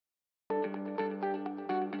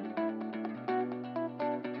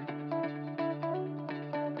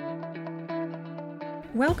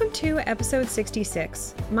Welcome to episode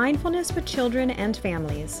 66, Mindfulness with Children and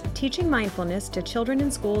Families, Teaching Mindfulness to Children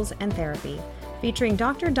in Schools and Therapy, featuring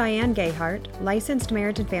Dr. Diane Gayhart, licensed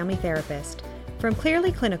marriage and family therapist, from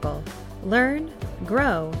Clearly Clinical. Learn,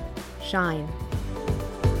 grow, shine.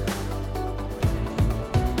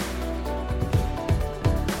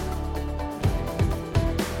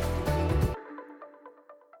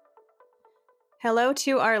 Hello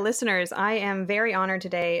to our listeners. I am very honored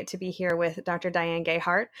today to be here with Dr. Diane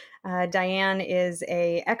Gayhart. Diane is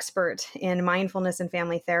an expert in mindfulness and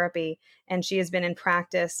family therapy, and she has been in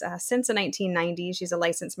practice since the 1990s. She's a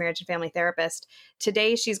licensed marriage and family therapist.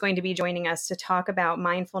 Today, she's going to be joining us to talk about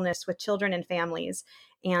mindfulness with children and families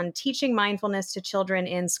and teaching mindfulness to children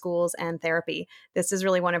in schools and therapy. This is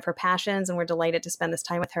really one of her passions, and we're delighted to spend this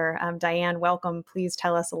time with her. Diane, welcome. Please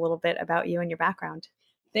tell us a little bit about you and your background.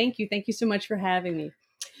 Thank you. Thank you so much for having me.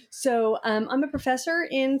 So I'm a professor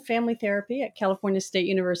in family therapy at California State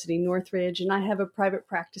University, Northridge, and I have a private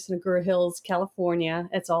practice in Agoura Hills, California.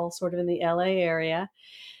 It's all sort of in the LA area.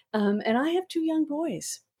 And I have two young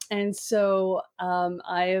boys. And so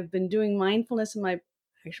I have been doing mindfulness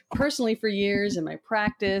personally for years, in my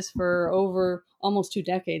practice for over almost 2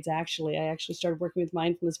 decades, actually. I actually started working with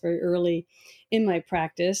mindfulness very early in my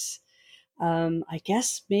practice. I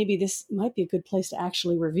guess maybe this might be a good place to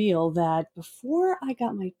actually reveal that before I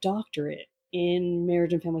got my doctorate in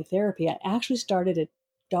marriage and family therapy, I actually started a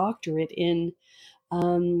doctorate in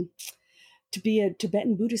to be a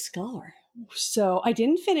Tibetan Buddhist scholar. So I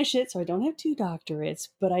didn't finish it, so I don't have 2 doctorates,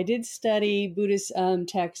 but I did study Buddhist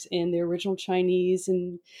texts in the original Chinese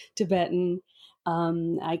and Tibetan.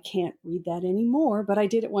 I can't read that anymore, but I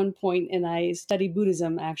did at one point, and I studied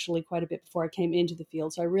Buddhism actually quite a bit before I came into the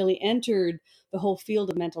field. So I really entered the whole field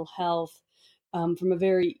of mental health from a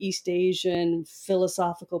very East Asian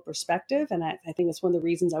philosophical perspective. And I think that's one of the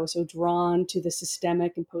reasons I was so drawn to the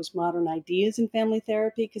systemic and postmodern ideas in family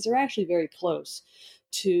therapy, because they're actually very close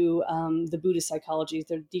to the Buddhist psychologies.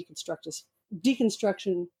 They're deconstructive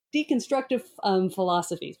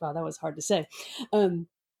philosophies. Wow, that was hard to say.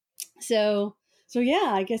 So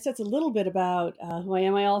yeah, I guess that's a little bit about who I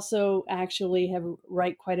am. I also actually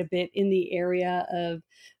write quite a bit in the area of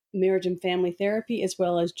marriage and family therapy, as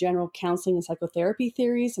well as general counseling and psychotherapy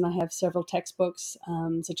theories. And I have several textbooks,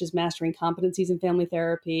 such as Mastering Competencies in Family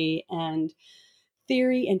Therapy and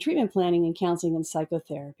Theory and Treatment Planning in Counseling and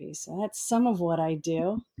Psychotherapy. So that's some of what I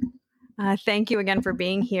do. Thank you again for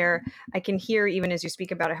being here. I can hear, even as you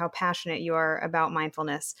speak about it, how passionate you are about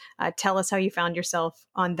mindfulness. Tell us how you found yourself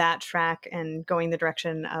on that track and going the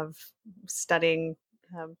direction of studying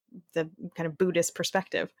the kind of Buddhist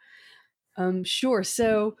perspective. Sure.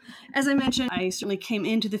 So, as I mentioned, I certainly came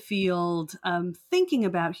into the field thinking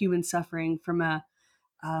about human suffering from a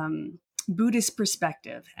Buddhist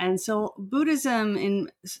perspective. And so Buddhism,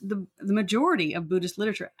 in the majority of Buddhist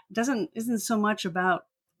literature, isn't so much about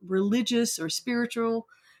religious or spiritual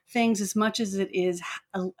things as much as it is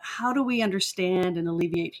how do we understand and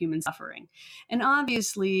alleviate human suffering. And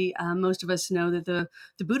obviously, most of us know that the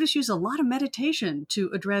Buddhists use a lot of meditation to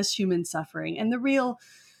address human suffering. And the real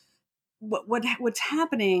what's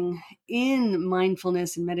happening in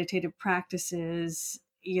mindfulness and meditative practices,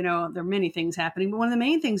 there are many things happening, but one of the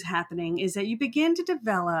main things happening is that you begin to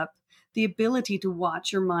develop the ability to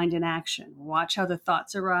watch your mind in action, watch how the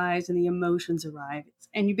thoughts arise and the emotions arise.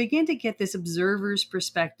 And you begin to get this observer's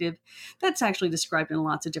perspective that's actually described in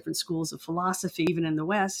lots of different schools of philosophy, even in the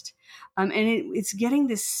West. And it's getting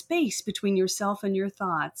this space between yourself and your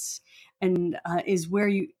thoughts, and is where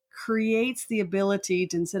you creates the ability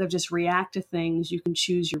to, instead of just react to things, you can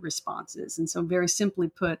choose your responses. And so very simply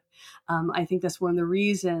put, I think that's one of the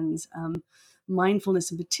reasons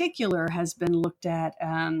mindfulness in particular has been looked at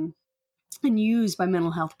and used by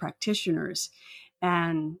mental health practitioners.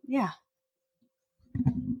 And yeah.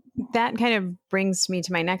 That kind of brings me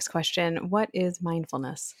to my next question. What is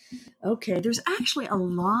mindfulness? Okay, there's actually a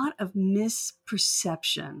lot of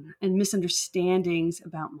misperception and misunderstandings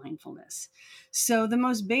about mindfulness. So the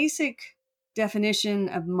most basic definition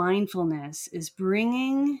of mindfulness is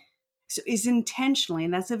intentionally,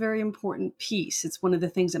 and that's a very important piece. It's one of the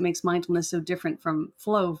things that makes mindfulness so different from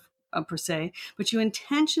flow per se, but you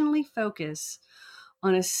intentionally focus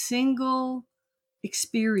on a single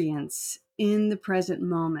experience in the present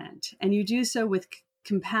moment. And you do so with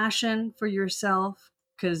compassion for yourself,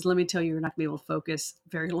 because let me tell you, you're not going to be able to focus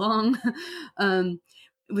very long,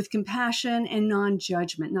 with compassion and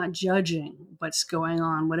non-judgment, not judging what's going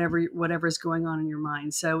on, whatever is going on in your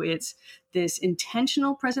mind. So it's this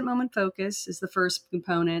intentional present moment focus is the first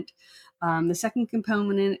component. The second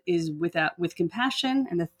component is with compassion,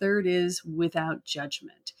 and the third is without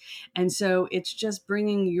judgment. And so it's just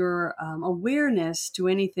bringing your awareness to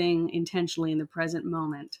anything intentionally in the present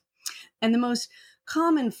moment. And the most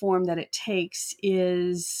common form that it takes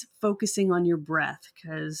is focusing on your breath,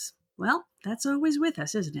 because, well, that's always with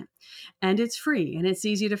us, isn't it? And it's free and it's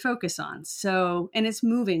easy to focus on. So, and it's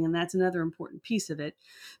moving, and that's another important piece of it.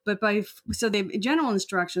 But so the general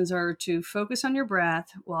instructions are to focus on your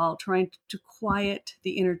breath while trying to quiet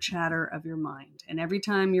the inner chatter of your mind. And every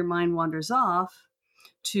time your mind wanders off,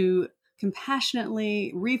 to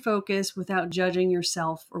compassionately refocus without judging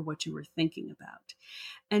yourself or what you were thinking about.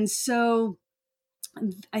 And so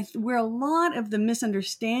where a lot of the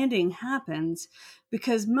misunderstanding happens,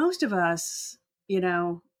 because most of us, in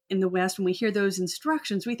the West, when we hear those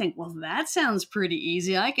instructions, we think, well, that sounds pretty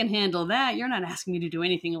easy. I can handle that. You're not asking me to do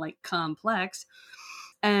anything like complex.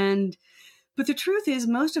 But the truth is,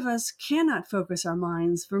 most of us cannot focus our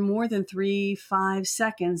minds for more than 3-5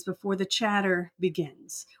 seconds before the chatter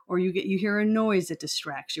begins, or you hear a noise that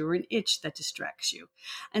distracts you, or an itch that distracts you.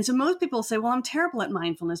 And so most people say, well, I'm terrible at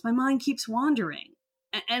mindfulness. My mind keeps wandering.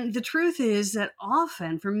 And the truth is that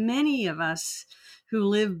often, for many of us who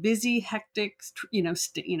live busy, hectic,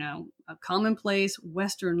 commonplace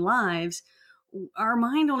Western lives, our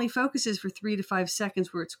mind only focuses for 3 to 5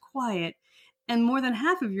 seconds where it's quiet. And more than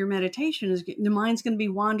half of your meditation is the mind's going to be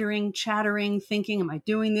wandering, chattering, thinking, am I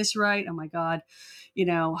doing this right? Oh my God,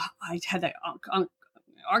 I had that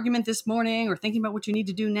argument this morning, or thinking about what you need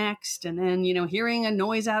to do next. And then, hearing a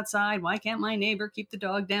noise outside. Why can't my neighbor keep the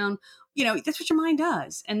dog down? That's what your mind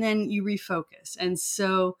does. And then you refocus. And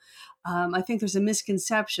so I think there's a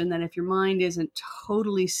misconception that if your mind isn't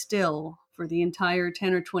totally still for the entire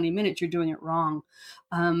 10 or 20 minutes, you're doing it wrong.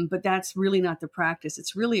 But that's really not the practice.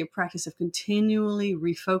 It's really a practice of continually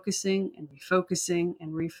refocusing and refocusing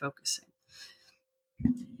and refocusing.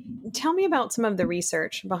 Tell me about some of the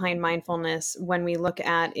research behind mindfulness when we look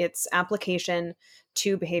at its application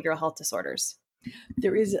to behavioral health disorders.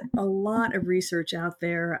 There is a lot of research out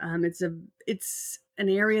there. It's an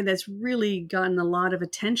area that's really gotten a lot of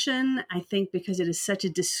attention, I think, because it is such a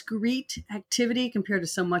discrete activity compared to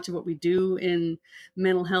so much of what we do in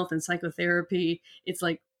mental health and psychotherapy.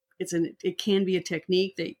 It can be a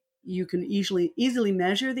technique that you can easily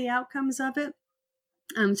measure the outcomes of it.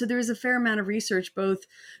 So there is a fair amount of research, both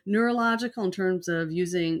neurological in terms of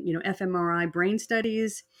using, fMRI brain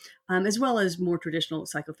studies, as well as more traditional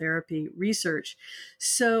psychotherapy research.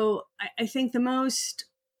 So I think the most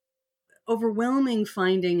overwhelming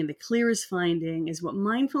finding and the clearest finding is what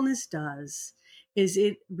mindfulness does is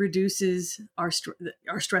it reduces our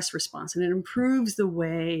stress response, and it improves the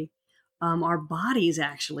way our bodies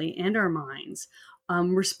actually and our minds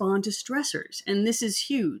respond to stressors. And this is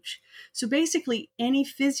huge. So basically, any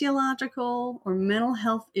physiological or mental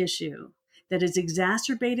health issue that is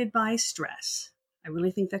exacerbated by stress, I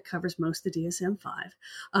really think that covers most of the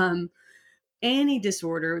DSM-5, any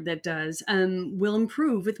disorder that does will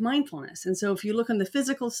improve with mindfulness. And so if you look on the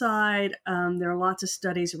physical side, there are lots of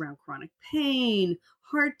studies around chronic pain,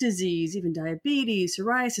 heart disease, even diabetes,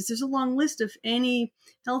 psoriasis. There's a long list of any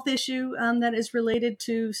health issue that is related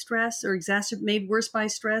to stress or made worse by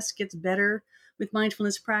stress gets better with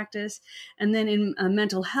mindfulness practice. And then in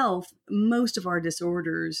mental health, most of our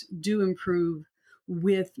disorders do improve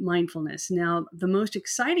with mindfulness. Now, the most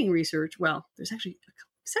exciting research, well, there's actually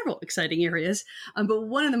several exciting areas, but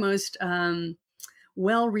one of the most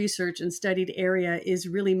well-researched and studied area is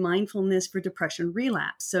really mindfulness for depression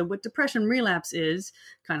relapse. So what depression relapse is,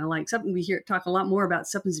 kind of like something we talk a lot more about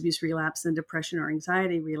substance abuse relapse than depression or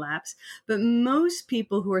anxiety relapse. But most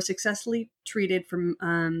people who are successfully treated from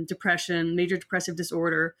depression, major depressive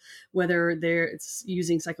disorder, whether it's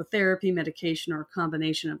using psychotherapy, medication, or a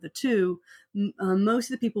combination of the two, most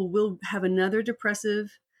of the people will have another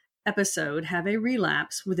depressive episode, have a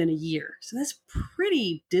relapse within a year. So that's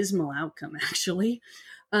pretty dismal outcome, actually.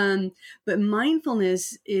 But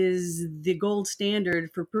mindfulness is the gold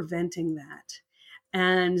standard for preventing that.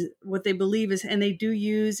 And what they believe is, and they do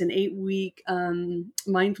use an 8-week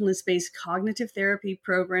mindfulness-based cognitive therapy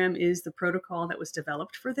program is the protocol that was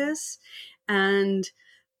developed for this. And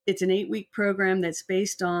it's an 8-week program that's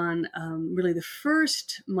based on really the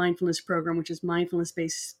first mindfulness program, which is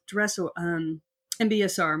mindfulness-based stress,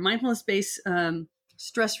 MBSR, mindfulness-based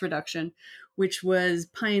stress reduction, which was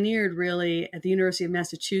pioneered really at the University of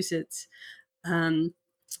Massachusetts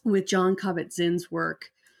with Jon Kabat-Zinn's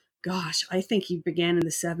work. gosh, I think he began in the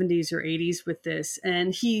 70s or 80s with this.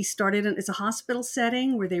 And he started it's a hospital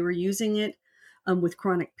setting where they were using it with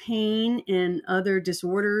chronic pain and other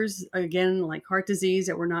disorders, again, like heart disease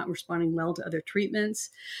that were not responding well to other treatments.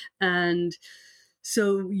 And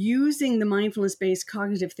so using the mindfulness-based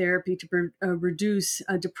cognitive therapy to reduce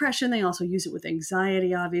depression, they also use it with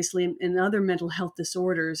anxiety, obviously, and other mental health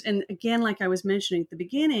disorders. And again, like I was mentioning at the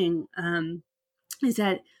beginning, is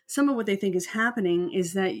that some of what they think is happening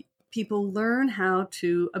is that people learn how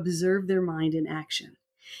to observe their mind in action.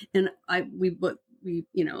 And what we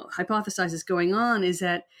hypothesize is going on is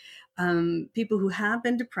that people who have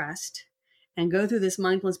been depressed and go through this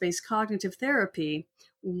mindfulness-based cognitive therapy,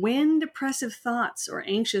 when depressive thoughts or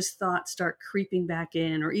anxious thoughts start creeping back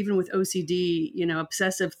in, or even with OCD,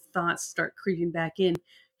 obsessive thoughts start creeping back in,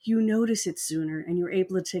 you notice it sooner, and you're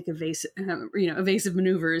able to take evasive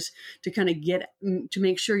maneuvers to kind of to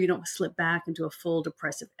make sure you don't slip back into a full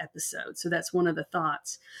depressive episode. So that's one of the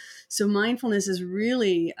thoughts. So mindfulness is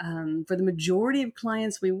really, for the majority of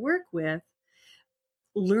clients we work with,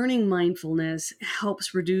 learning mindfulness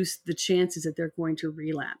helps reduce the chances that they're going to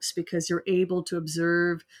relapse, because you're able to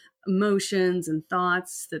observe emotions and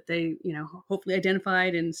thoughts that they, hopefully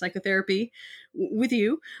identified in psychotherapy with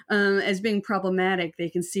you as being problematic. They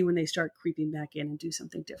can see when they start creeping back in and do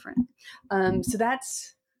something different. So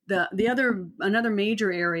that's another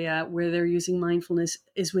major area where they're using mindfulness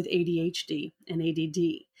is with ADHD and ADD.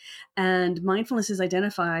 And mindfulness is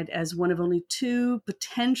identified as one of only 2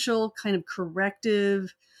 potential kind of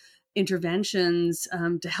corrective interventions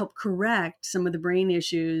to help correct some of the brain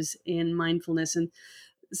issues in mindfulness. And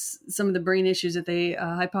some of the brain issues that they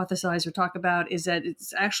hypothesize or talk about is that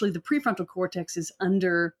it's actually the prefrontal cortex is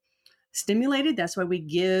under stimulated. That's why we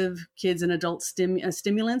give kids and adults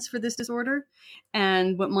stimulants for this disorder.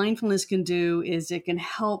 And what mindfulness can do is it can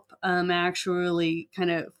help actually kind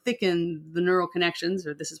of thicken the neural connections,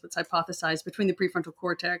 or this is what's hypothesized, between the prefrontal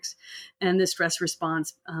cortex and the stress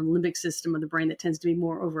response limbic system of the brain that tends to be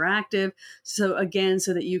more overactive. So again,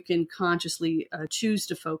 so that you can consciously choose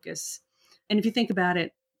to focus. And if you think about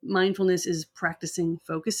it, mindfulness is practicing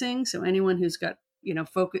focusing. So anyone who's got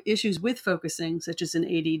issues with focusing, such as an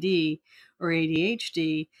ADD or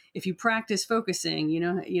ADHD, if you practice focusing,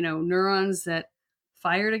 neurons that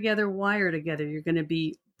fire together, wire together, you're going to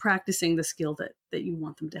be practicing the skill that you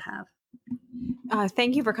want them to have.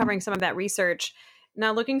 Thank you for covering some of that research.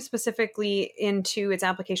 Now, looking specifically into its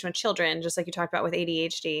application with children, just like you talked about with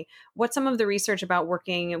ADHD, what's some of the research about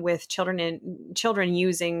working with children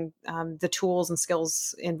using the tools and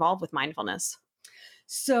skills involved with mindfulness?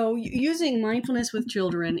 So using mindfulness with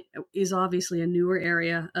children is obviously a newer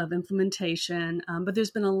area of implementation, but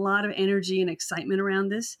there's been a lot of energy and excitement around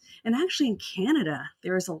this. And actually in Canada,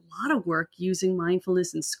 there is a lot of work using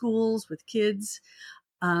mindfulness in schools with kids,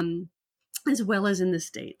 as well as in the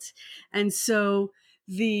States. And so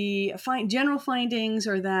the general findings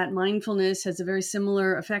are that mindfulness has a very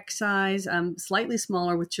similar effect size, slightly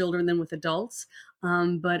smaller with children than with adults,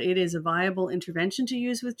 but it is a viable intervention to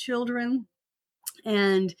use with children.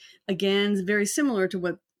 And again, very similar to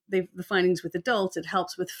what the findings with adults, it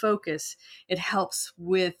helps with focus. It helps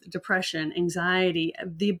with depression, anxiety,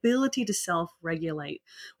 the ability to self-regulate,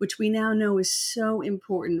 which we now know is so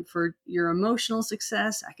important for your emotional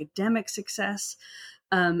success, academic success.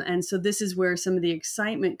 And so this is where some of the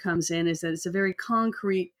excitement comes in, is that it's a very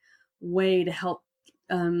concrete way to help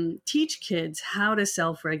teach kids how to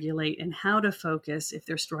self-regulate and how to focus if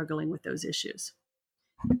they're struggling with those issues.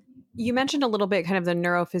 You mentioned a little bit kind of the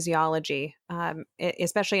neurophysiology,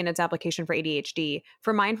 especially in its application for ADHD.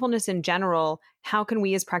 For mindfulness in general, how can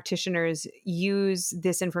we as practitioners use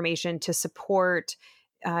this information to support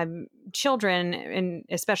children, and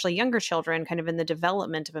especially younger children, kind of in the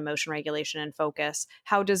development of emotion regulation and focus?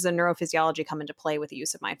 How does the neurophysiology come into play with the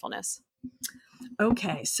use of mindfulness?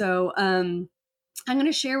 Okay, so I'm going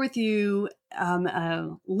to share with you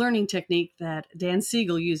a learning technique that Dan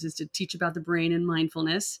Siegel uses to teach about the brain and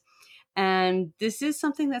mindfulness. And this is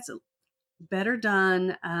something that's better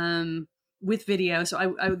done with video.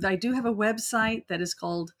 So I do have a website that is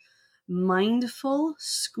called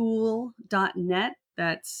mindfulschool.net.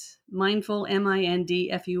 That's mindful,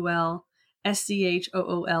 mindful,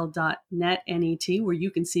 school.net, net, where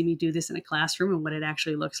you can see me do this in a classroom and what it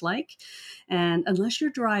actually looks like. And unless you're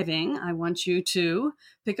driving, I want you to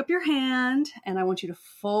pick up your hand and I want you to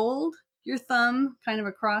fold your thumb kind of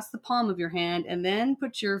across the palm of your hand and then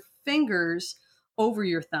put your fingers over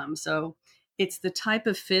your thumb. So it's the type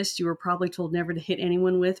of fist you were probably told never to hit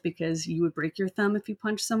anyone with because you would break your thumb if you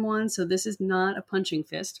punched someone. So this is not a punching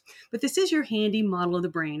fist, but this is your handy model of the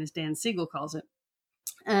brain, as Dan Siegel calls it.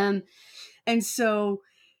 And so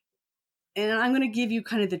And I'm going to give you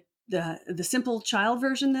kind of the simple child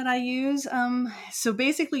version that I use. So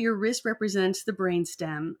basically, your wrist represents the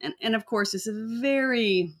brainstem, and of course, it's a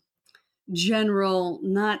very general,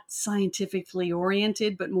 not scientifically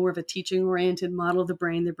oriented, but more of a teaching oriented model of the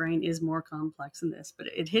brain. The brain is more complex than this, but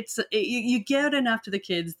you get enough to the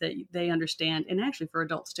kids that they understand, and actually for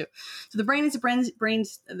adults too. So the brain is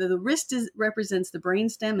the wrist represents the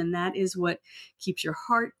brainstem, and that is what keeps your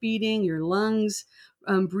heart beating, your lungs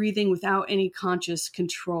breathing without any conscious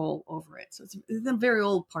control over it. So it's a very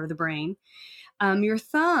old part of the brain. Your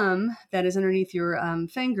thumb, that is underneath your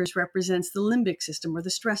fingers, represents the limbic system or the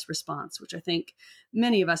stress response, which I think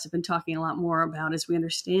many of us have been talking a lot more about as we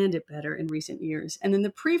understand it better in recent years. And then the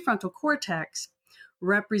prefrontal cortex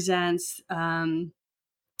represents is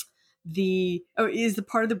the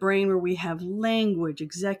part of the brain where we have language,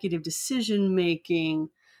 executive decision making,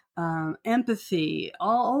 empathy, a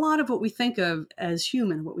lot of what we think of as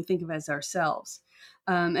human, what we think of as ourselves.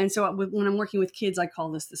 And so when I'm working with kids, I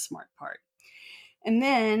call this the smart part. And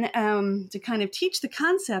then to kind of teach the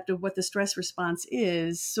concept of what the stress response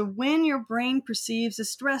is. So when your brain perceives a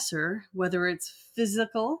stressor, whether it's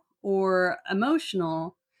physical or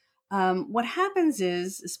emotional, what happens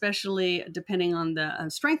is, especially depending on the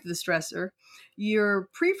strength of the stressor, your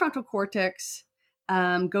prefrontal cortex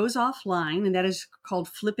goes offline, and that is called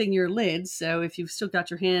flipping your lid. So if you've still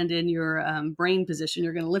got your hand in your brain position,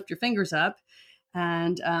 you're going to lift your fingers up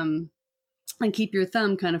and keep your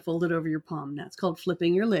thumb kind of folded over your palm. That's called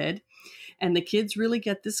flipping your lid. And the kids really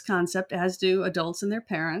get this concept, as do adults and their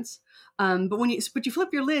parents. But you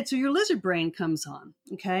flip your lid, so your lizard brain comes on,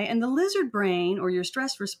 okay? And the lizard brain, or your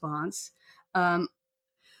stress response, the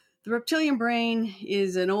reptilian brain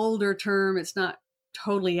is an older term. It's not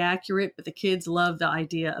totally accurate, but the kids love the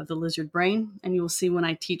idea of the lizard brain. And you will see when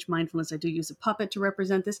I teach mindfulness, I do use a puppet to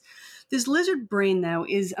represent this. This lizard brain, though,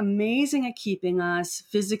 is amazing at keeping us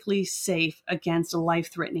physically safe against a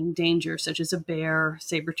life-threatening danger, such as a bear,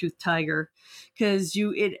 saber-toothed tiger, because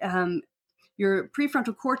your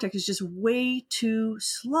prefrontal cortex is just way too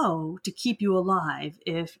slow to keep you alive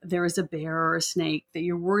if there is a bear or a snake that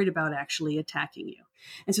you're worried about actually attacking you.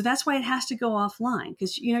 And so that's why it has to go offline,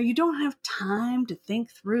 because you don't have time to think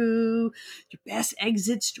through your best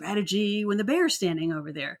exit strategy when the bear's standing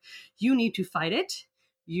over there. You need to fight it,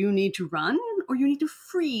 you need to run, or you need to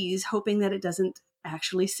freeze, hoping that it doesn't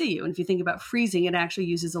actually see you. And if you think about freezing, it actually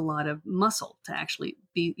uses a lot of muscle to actually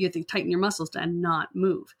you have to tighten your muscles and not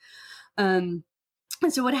move.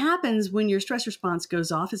 And so what happens when your stress response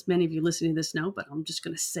goes off, as many of you listening to this know, but I'm just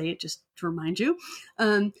going to say it just to remind you,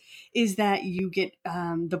 is that you get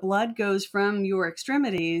the blood goes from your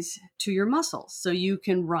extremities to your muscles. So you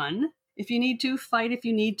can run if you need to, fight if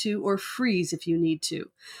you need to, or freeze if you need to.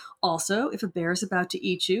 Also, if a bear is about to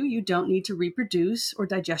eat you, you don't need to reproduce or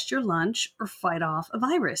digest your lunch or fight off a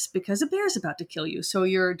virus because a bear is about to kill you. So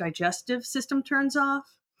your digestive system turns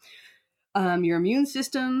off. Your immune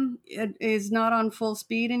system is not on full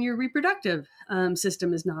speed, and your reproductive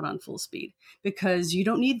system is not on full speed because you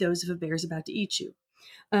don't need those if a bear is about to eat you.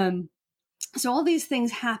 So all these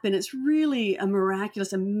things happen. It's really a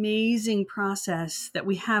miraculous, amazing process that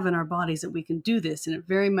we have in our bodies that we can do this, and it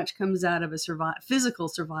very much comes out of a physical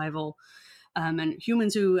survival. And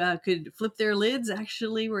humans who could flip their lids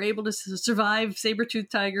actually were able to survive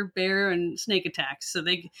saber-toothed tiger, bear, and snake attacks.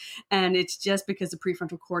 And it's just because the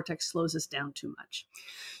prefrontal cortex slows us down too much.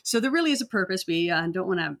 So there really is a purpose. We don't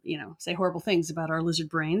want to, say horrible things about our lizard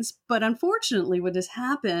brains. But unfortunately, what has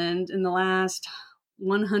happened in the last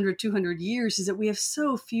 100, 200 years is that we have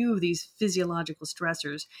so few of these physiological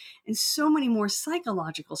stressors and so many more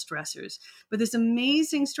psychological stressors. But this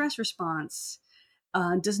amazing stress response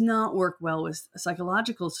does not work well with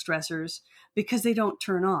psychological stressors because they don't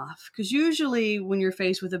turn off. Because usually when you're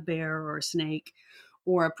faced with a bear or a snake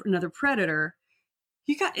or another predator,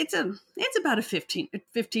 it's about a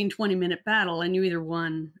 15, 20 minute battle, and you either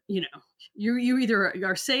won, you either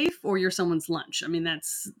are safe or you're someone's lunch. I mean,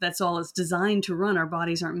 that's all it's designed to run. Our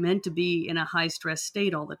bodies aren't meant to be in a high stress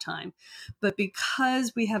state all the time. But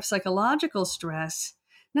because we have psychological stress,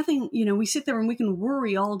 nothing, we sit there and we can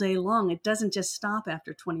worry all day long. It doesn't just stop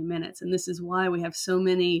after 20 minutes. And this is why we have so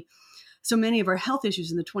many of our health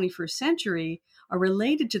issues in the 21st century are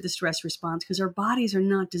related to the stress response, because our bodies are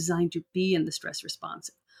not designed to be in the stress response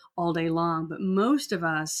all day long. But most of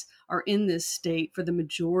us are in this state for the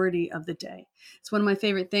majority of the day. It's one of my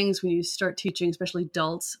favorite things when you start teaching, especially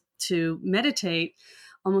adults, to meditate.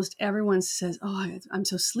 Almost everyone says, "Oh, I'm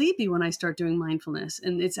so sleepy when I start doing mindfulness."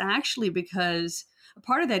 And it's actually because a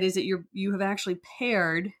part of that is that you have actually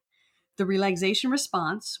paired the relaxation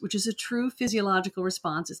response, which is a true physiological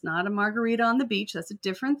response. It's not a margarita on the beach. That's a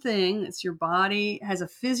different thing. It's your body has a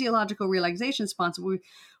physiological relaxation response.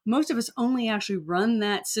 Most of us only actually run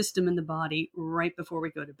that system in the body right before we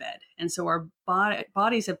go to bed. And so our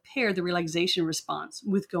bodies have paired the relaxation response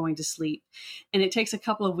with going to sleep. And it takes a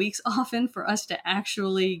couple of weeks often for us to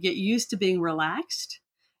actually get used to being relaxed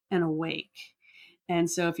and awake. And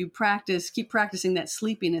so if you keep practicing, that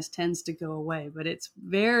sleepiness tends to go away. But it's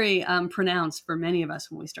very pronounced for many of us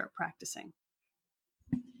when we start practicing.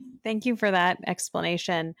 Thank you for that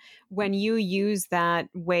explanation. When you use that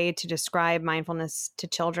way to describe mindfulness to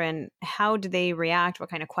children, how do they react?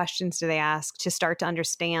 What kind of questions do they ask to start to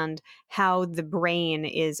understand how the brain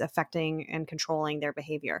is affecting and controlling their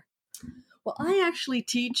behavior? Well, I actually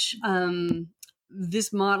teach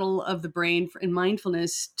this model of the brain in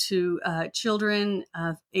mindfulness to children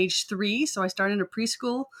of age 3. So I started in a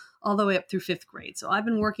preschool all the way up through 5th grade. So I've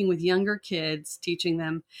been working with younger kids, teaching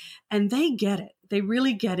them, and they get it. They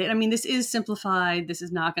really get it. I mean, this is simplified. This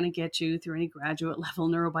is not going to get you through any graduate level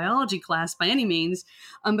neurobiology class by any means,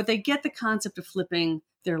 but they get the concept of flipping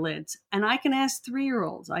their lids. And I can ask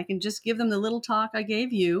 3-year-olds, I can just give them the little talk I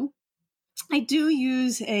gave you. I do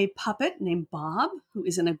use a puppet named Bob, who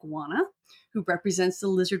is an iguana, who represents the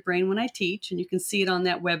lizard brain when I teach. And you can see it on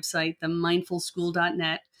that website, the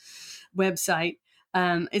mindfulschool.net website.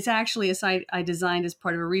 It's actually a site I designed as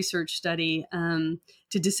part of a research study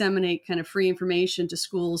to disseminate kind of free information to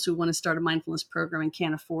schools who want to start a mindfulness program and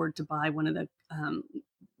can't afford to buy one of the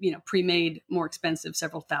pre-made, more expensive,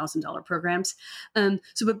 several $1,000 programs.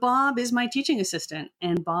 But Bob is my teaching assistant,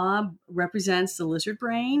 and Bob represents the lizard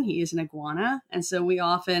brain. He is an iguana. And so we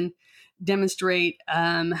often demonstrate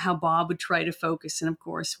how Bob would try to focus. And of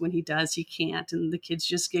course, when he does, he can't. And the kids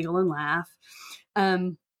just giggle and laugh.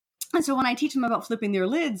 And so when I teach them about flipping their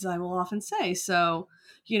lids, I will often say, so,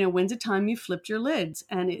 when's the time you flipped your lids?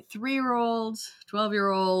 And 3-year-olds,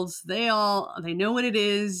 12-year-olds, they know what it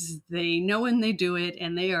is. They know when they do it,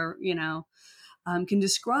 and they are, can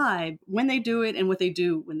describe when they do it and what they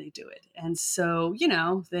do when they do it. And so,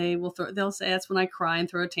 they'll say, that's when I cry and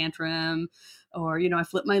throw a tantrum, or, I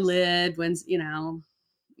flip my lid when,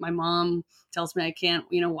 my mom tells me I can't,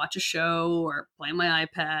 watch a show or play on my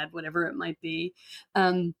iPad, whatever it might be.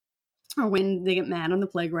 Or when they get mad on the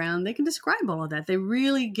playground, they can describe all of that. They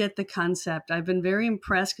really get the concept. I've been very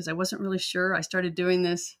impressed because I wasn't really sure. I started doing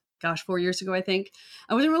this, 4 years ago, I think.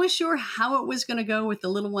 I wasn't really sure how it was going to go with the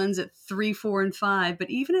little ones at 3, 4, and 5. But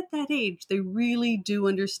even at that age, they really do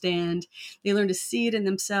understand. They learn to see it in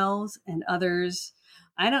themselves and others.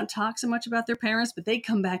 I don't talk so much about their parents, but they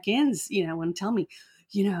come back in, and tell me,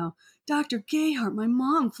 Dr. Gayhart, my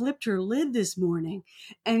mom flipped her lid this morning.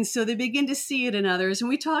 And so they begin to see it in others. And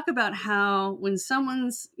we talk about how when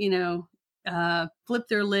someone's, flip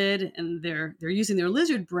their lid and they're using their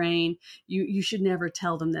lizard brain, you should never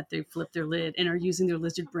tell them that they flipped their lid and are using their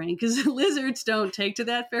lizard brain, because lizards don't take to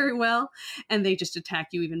that very well. And they just attack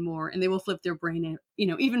you even more, and they will flip their brain,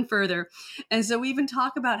 even further. And so we even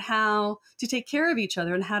talk about how to take care of each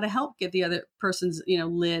other and how to help get the other person's,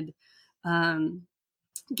 lid,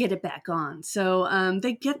 get it back on. So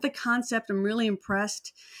they get the concept. I'm really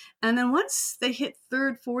impressed. And then once they hit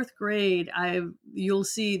 3rd, 4th grade, you'll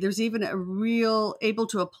see there's even a real able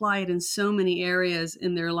to apply it in so many areas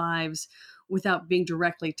in their lives without being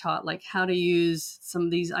directly taught, like how to use some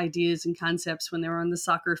of these ideas and concepts when they're on the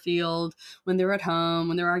soccer field, when they're at home,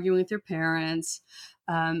 when they're arguing with their parents.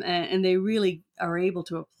 And they really are able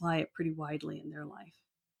to apply it pretty widely in their life.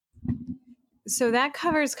 So that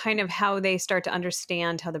covers kind of how they start to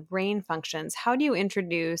understand how the brain functions. How do you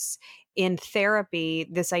introduce in therapy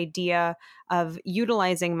this idea of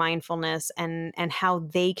utilizing mindfulness and how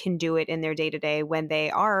they can do it in their day-to-day when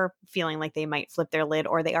they are feeling like they might flip their lid,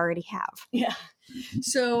 or they already have? Yeah.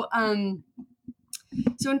 So in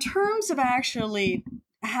terms of actually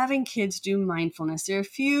having kids do mindfulness, there are a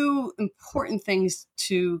few important things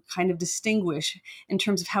to kind of distinguish in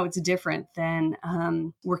terms of how it's different than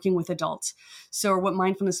working with adults. So, or what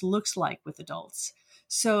mindfulness looks like with adults.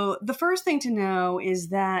 So the first thing to know is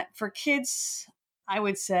that for kids, I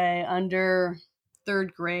would say under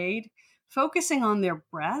 3rd grade, focusing on their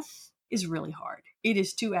breath is really hard. It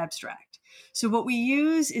is too abstract. So what we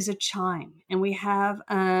use is a chime, and we have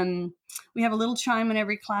a little chime in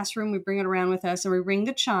every classroom. We bring it around with us, and we ring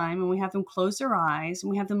the chime, and we have them close their eyes, and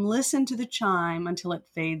we have them listen to the chime until it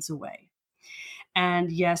fades away.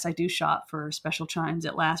 And yes, I do shop for special chimes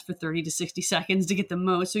that last for 30 to 60 seconds to get the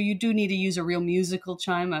most. So you do need to use a real musical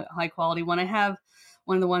chime, a high quality one. I have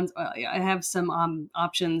one of the ones, I have some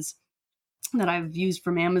options that I've used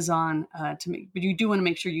from Amazon to make, but you do want to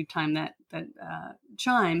make sure you time that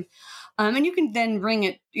chime. And you can then ring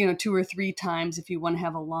it, 2 or 3 times if you want to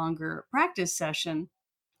have a longer practice session.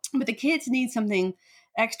 But the kids need something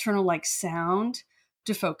external like sound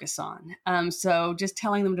to focus on. So just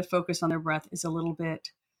telling them to focus on their breath is a little bit,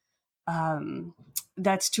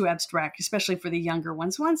 that's too abstract, especially for the younger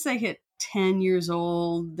ones. Once they hit 10 years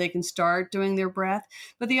old, they can start doing their breath.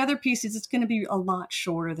 But the other piece is it's going to be a lot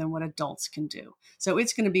shorter than what adults can do. So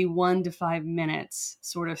it's going to be 1 to 5 minutes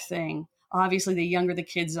sort of thing. Obviously, the younger the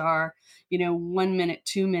kids are, 1 minute,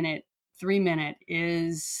 2 minute, 3 minute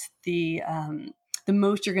is the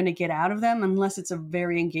most you're going to get out of them, unless it's a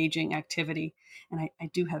very engaging activity. And I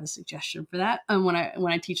do have a suggestion for that when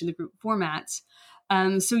I teach in the group formats.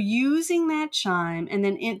 So using that chime, and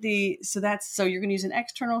then so you're going to use an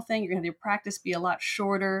external thing. You're going to have your practice be a lot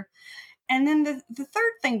shorter. And then the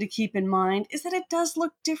third thing to keep in mind is that it does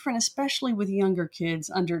look different, especially with younger kids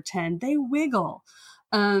under 10. They wiggle.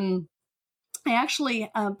 I actually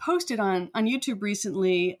posted on YouTube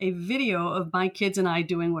recently a video of my kids and I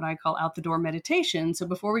doing what I call out the door meditation. So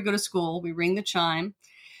before we go to school, we ring the chime,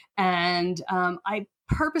 and I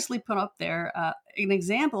purposely put up there an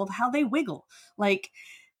example of how they wiggle. Like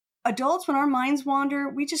adults, when our minds wander,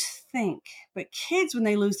 we just think. But kids, when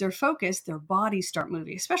they lose their focus, their bodies start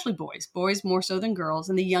moving, especially boys. Boys more so than girls,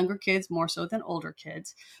 and the younger kids more so than older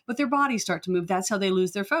kids. But their bodies start to move. That's how they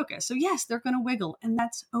lose their focus. So yes, they're going to wiggle, and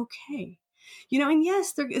that's okay. And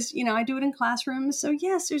yes, there is, I do it in classrooms. So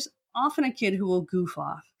yes, there's often a kid who will goof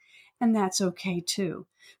off, and that's okay too,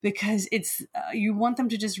 because it's, you want them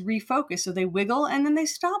to just refocus. So they wiggle and then they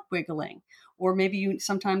stop wiggling. Or maybe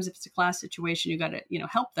sometimes if it's a class situation, you got to,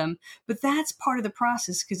 help them. But that's part of the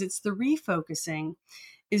process, because it's the refocusing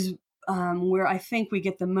is where I think we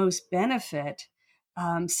get the most benefit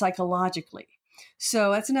psychologically.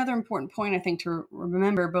 So that's another important point, I think, to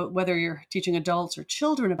remember, but whether you're teaching adults or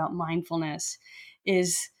children about mindfulness,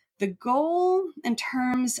 is the goal in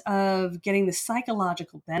terms of getting the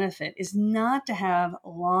psychological benefit is not to have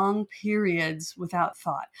long periods without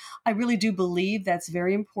thought. I really do believe that's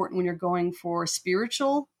very important when you're going for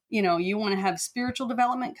spiritual. You want to have spiritual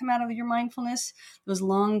development come out of your mindfulness. Those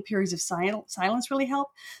long periods of silence really help.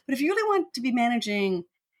 But if you really want to be managing,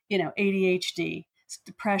 ADHD,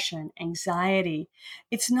 depression, anxiety,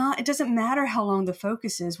 it doesn't matter how long the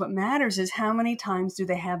focus is. What matters is how many times do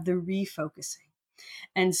they have the refocusing.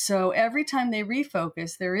 And so every time they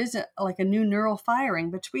refocus, there is a new neural firing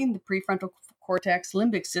between the prefrontal cortex,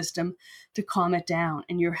 limbic system to calm it down.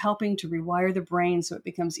 And you're helping to rewire the brain so it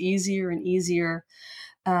becomes easier and easier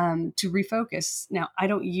to refocus. Now, I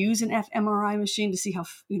don't use an fMRI machine to see how,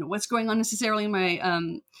 what's going on necessarily in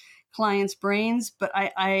my clients' brains, but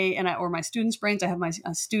or my students' brains. I have my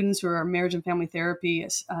students who are marriage and family therapy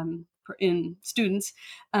in students,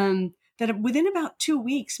 that within about 2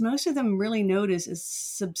 weeks, most of them really notice a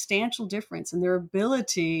substantial difference in their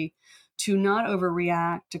ability to not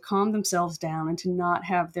overreact, to calm themselves down, and to not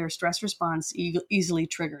have their stress response easily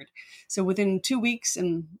triggered. So within 2 weeks,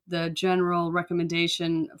 and the general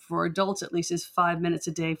recommendation for adults at least is 5 minutes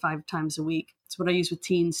a day, 5 times a week. It's what I use with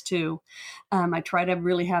teens too. I try to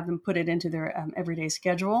really have them put it into their everyday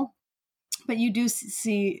schedule. But you do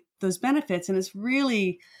see those benefits, and it's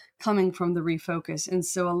really coming from the refocus. And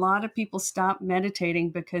so a lot of people stop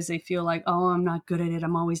meditating because they feel like, oh, I'm not good at it.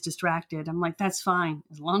 I'm always distracted. I'm like, that's fine.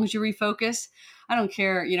 As long as you refocus, I don't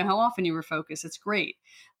care, how often you refocus, it's great.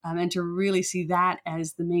 And to really see that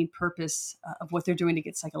as the main purpose of what they're doing to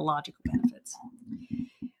get psychological benefits.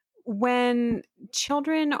 When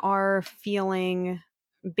children are feeling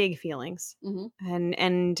big feelings, Mm-hmm.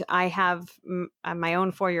 and I have my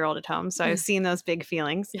own 4-year-old at home, so I've seen those big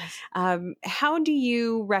feelings. Yes. How do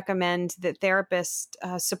you recommend that therapists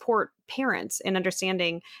support parents in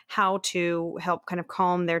understanding how to help kind of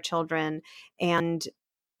calm their children and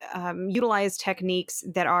utilize techniques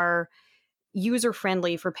that are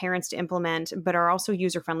user-friendly for parents to implement, but are also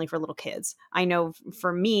user-friendly for little kids? I know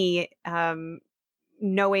for me,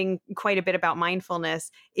 knowing quite a bit about mindfulness,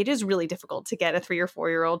 it is really difficult to get a 3 or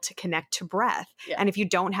 4-year-old to connect to breath. Yeah. And if you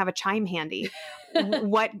don't have a chime handy,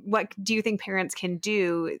 what do you think parents can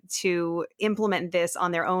do to implement this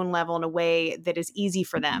on their own level in a way that is easy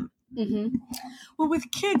for them? Mm-hmm. Well, with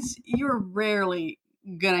kids, you're rarely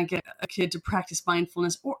gonna get a kid to practice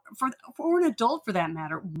mindfulness, or an adult for that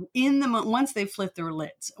matter, once they flip their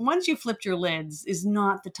lids. Once you flipped your lids is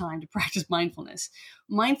not the time to practice mindfulness.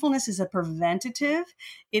 Mindfulness is a preventative.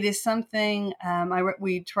 It is something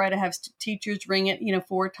we try to have teachers ring it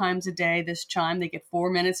 4 times a day. This chime, they get 4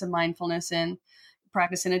 minutes of mindfulness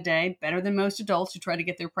practice in a day, better than most adults who try to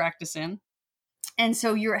get their practice in. And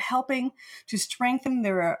so you're helping to strengthen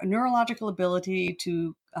their neurological ability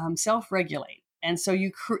to self-regulate. And so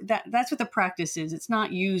that's what the practice is. It's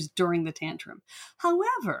not used during the tantrum.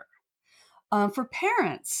 However, for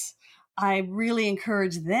parents, I really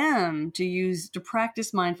encourage them to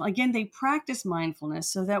practice mindfulness. Again, they practice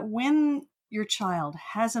mindfulness so that when your child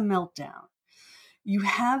has a meltdown, you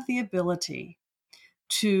have the ability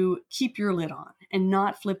to keep your lid on and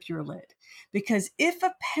not flip your lid. Because if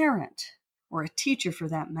a parent, or a teacher for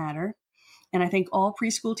that matter, and I think all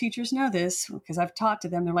preschool teachers know this because I've talked to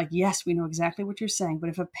them, they're like, yes, we know exactly what you're saying. But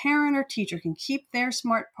if a parent or teacher can keep their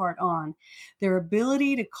smart part on, their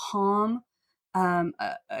ability to calm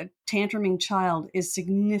a tantruming child is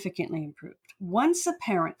significantly improved. Once a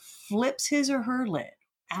parent flips his or her lid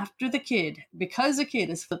after the kid, because the kid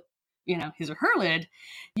has flipped, his or her lid,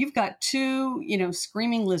 you've got two,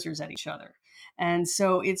 screaming lizards at each other. And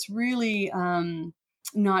so it's really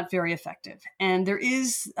not very effective. And there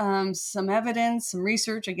is some evidence, some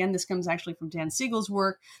research, again, this comes actually from Dan Siegel's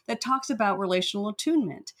work, that talks about relational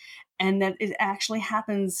attunement, and that it actually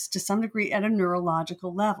happens to some degree at a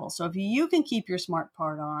neurological level. So if you can keep your smart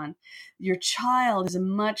part on, your child is a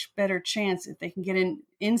much better chance, if they can get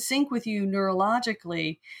in sync with you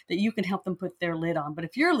neurologically, that you can help them put their lid on. But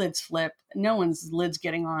if your lid's flipped, no one's lid's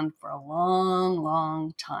getting on for a long,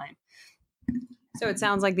 long time. So it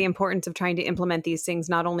sounds like the importance of trying to implement these things,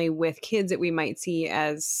 not only with kids that we might see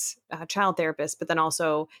as child therapists, but then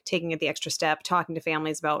also taking it the extra step, talking to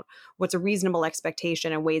families about what's a reasonable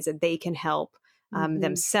expectation and ways that they can help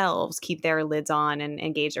themselves keep their lids on and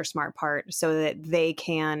engage their smart part so that they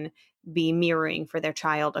can be mirroring for their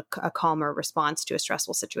child a calmer response to a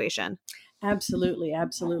stressful situation. Absolutely,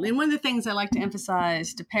 absolutely. And one of the things I like to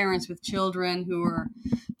emphasize to parents with children who are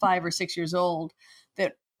 5 or 6 years old,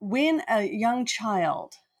 that when a young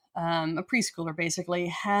child, a preschooler basically,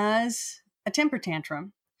 has a temper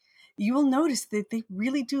tantrum, you will notice that they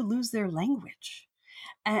really do lose their language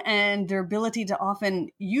and their ability to often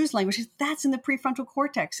use language. That's in the prefrontal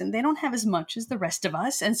cortex, and they don't have as much as the rest of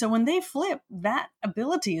us. And so when they flip, that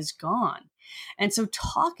ability is gone. And so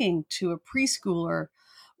talking to a preschooler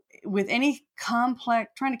with any trying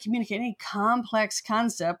to communicate any complex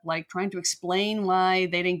concept, like trying to explain why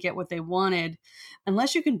they didn't get what they wanted,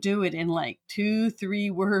 unless you can do it in like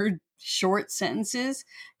 2-3 word short sentences,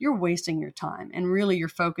 you're wasting your time. And really your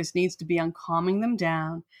focus needs to be on calming them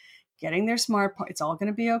down, getting their smart part. It's all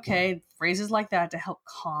going to be okay. Phrases like that to help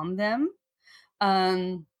calm them,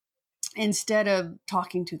 instead of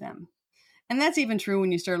talking to them. And that's even true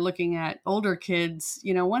when you start looking at older kids.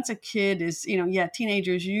 Once a kid is,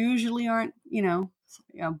 teenagers usually aren't,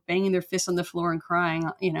 banging their fists on the floor and crying,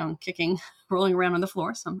 and kicking, rolling around on the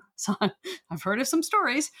floor. So I've heard of some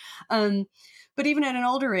stories. But even at an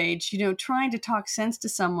older age, trying to talk sense to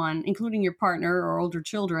someone, including your partner or older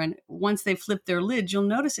children, once they flip their lid, you'll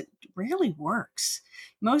notice it rarely works.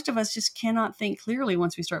 Most of us just cannot think clearly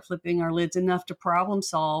once we start flipping our lids enough to problem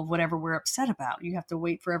solve whatever we're upset about. You have to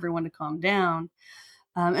wait for everyone to calm down.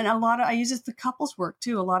 And I use this to couples work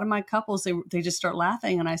too. A lot of my couples, they just start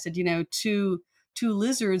laughing. And I said, two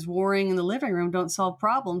lizards warring in the living room don't solve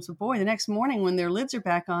problems. But boy, the next morning when their lids are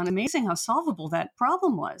back on, amazing how solvable that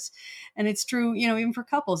problem was. And it's true, even for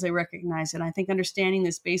couples, they recognize it. I think understanding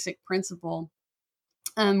this basic principle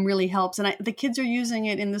really helps. And the kids are using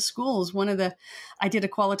it in the schools. I did a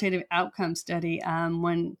qualitative outcome study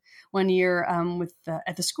one year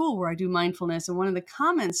at the school where I do mindfulness. And one of the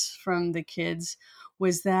comments from the kids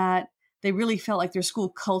was that they really felt like their school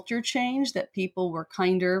culture changed, that people were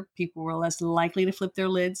kinder, people were less likely to flip their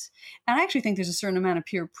lids. And I actually think there's a certain amount of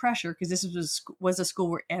peer pressure because this was a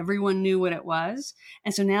school where everyone knew what it was.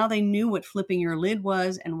 And so now they knew what flipping your lid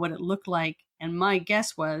was and what it looked like. And my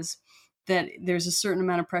guess was that there's a certain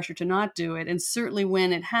amount of pressure to not do it. And certainly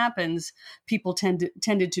when it happens, people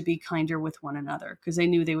tended to be kinder with one another because they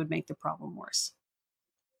knew they would make the problem worse.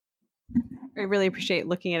 I really appreciate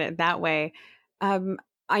looking at it that way.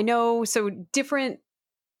 I know, so different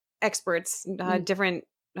experts, different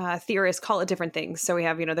theorists call it different things. So we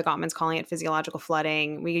have, the Gottmans calling it physiological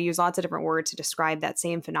flooding. We use lots of different words to describe that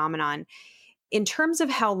same phenomenon. In terms of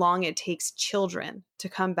how long it takes children to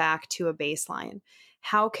come back to a baseline,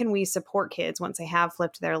 how can we support kids once they have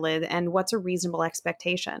flipped their lid? And what's a reasonable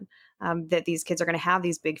expectation that these kids are going to have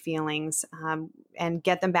these big feelings and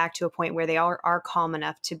get them back to a point where they are calm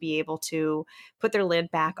enough to be able to put their lid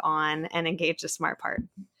back on and engage the smart part?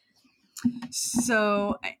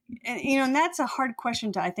 So, and that's a hard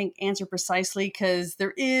question to, I think, answer precisely because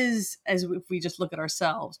there is, as if we just look at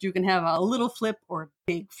ourselves, you can have a little flip or a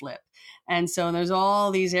big flip. And so there's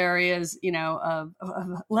all these areas, of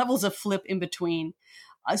levels of flip in between.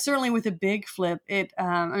 certainly with a big flip,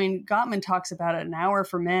 Gottman talks about it, an hour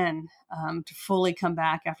for men to fully come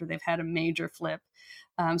back after they've had a major flip.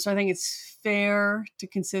 So I think it's fair to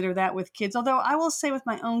consider that with kids. Although I will say with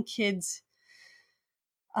my own kids,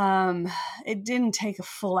 it didn't take a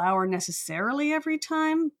full hour necessarily every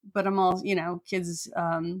time, but I'm all, kids,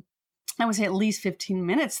 I would say at least 15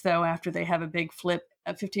 minutes though, after they have a big flip,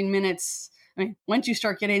 15 minutes. I mean, once you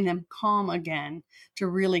start getting them calm again to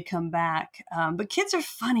really come back. But kids are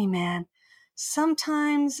funny, man.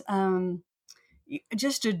 Sometimes,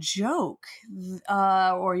 just a joke,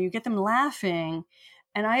 or you get them laughing.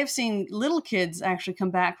 And I have seen little kids actually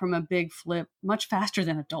come back from a big flip much faster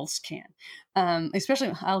than adults can.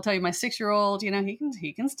 Especially, I'll tell you, my 6-year-old,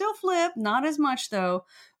 he can still flip, not as much though.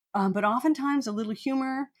 But oftentimes a little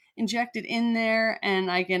humor injected in there,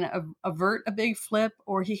 and I can avert a big flip,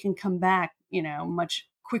 or he can come back, much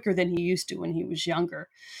quicker than he used to when he was younger.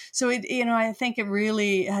 So I think it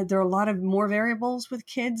really, there are a lot of more variables with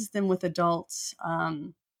kids than with adults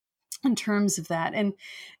in terms of that.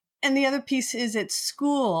 And the other piece is at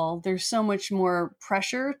school, there's so much more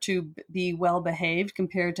pressure to be well behaved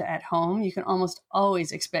compared to at home. You can almost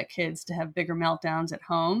always expect kids to have bigger meltdowns at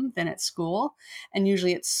home than at school. And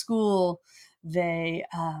usually at school, they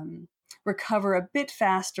recover a bit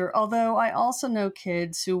faster. Although I also know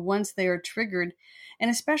kids who, once they are triggered,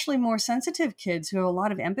 and especially more sensitive kids who have a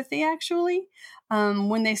lot of empathy, actually,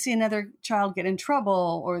 when they see another child get in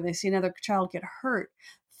trouble or they see another child get hurt,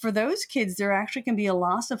 for those kids, there actually can be a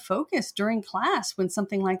loss of focus during class when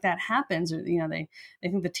something like that happens, or, they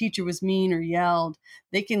think the teacher was mean or yelled.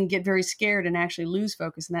 They can get very scared and actually lose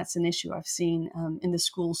focus. And that's an issue I've seen in the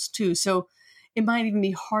schools too. So it might even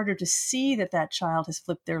be harder to see that child has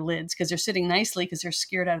flipped their lids because they're sitting nicely because they're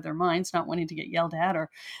scared out of their minds, not wanting to get yelled at,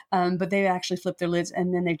 but they actually flip their lids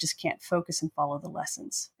and then they just can't focus and follow the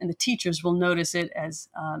lessons. And the teachers will notice it as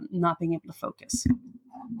not being able to focus.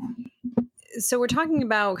 So we're talking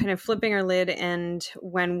about kind of flipping our lid, and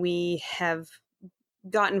when we have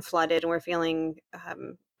gotten flooded and we're feeling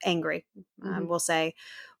angry, we'll say,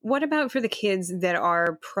 what about for the kids that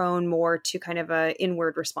are prone more to kind of a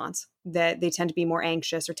inward response, that they tend to be more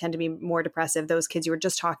anxious or tend to be more depressive, those kids you were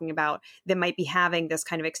just talking about that might be having this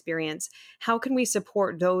kind of experience? How can we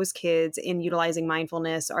support those kids in utilizing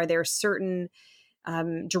mindfulness? Are there certain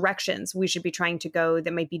directions we should be trying to go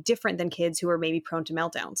that might be different than kids who are maybe prone to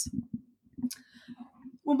meltdowns?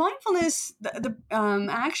 Well, mindfulness,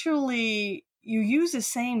 actually, you use the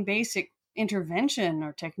same basic intervention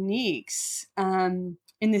or techniques in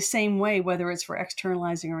the same way, whether it's for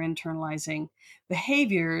externalizing or internalizing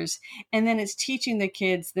behaviors. And then it's teaching the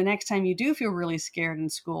kids the next time you do feel really scared in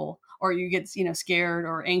school, or you get, scared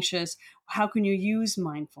or anxious, how can you use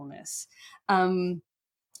mindfulness?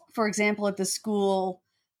 For example, at the school,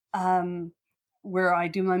 where I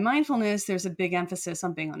do my mindfulness, there's a big emphasis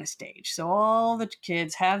on being on a stage. So all the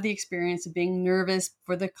kids have the experience of being nervous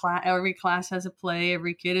for the class. Every class has a play.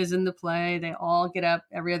 Every kid is in the play. They all get up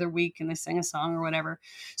every other week and they sing a song or whatever.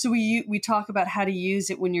 So we talk about how to use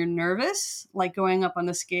it when you're nervous, like going up on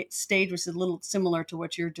the stage, which is a little similar to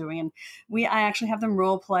what you're doing. And I actually have them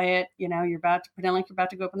role play it. You're about to pretend like you're about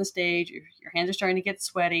to go up on the stage. Your hands are starting to get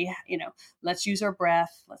sweaty. Let's use our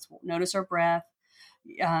breath. Let's notice our breath.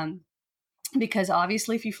 Because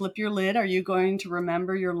obviously, if you flip your lid, are you going to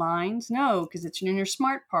remember your lines? No, because it's in your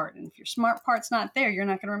smart part. And if your smart part's not there, you're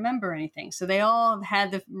not going to remember anything. So they all have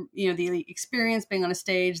had the experience being on a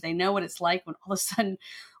stage. They know what it's like when all of a sudden,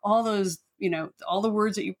 all those, all the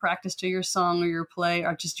words that you practice to your song or your play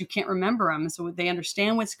are just, you can't remember them. So they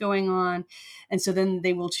understand what's going on. And so then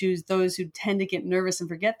they will choose those who tend to get nervous and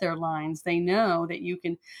forget their lines. They know that you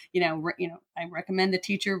can, I recommend the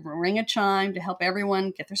teacher ring a chime to help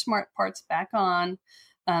everyone get their smart parts back on.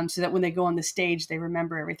 So that when they go on the stage, they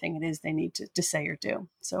remember everything it is they need to say or do.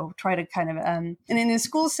 So try to kind of, and in a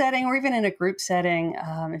school setting or even in a group setting,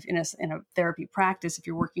 if in a therapy practice, if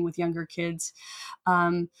you're working with younger kids,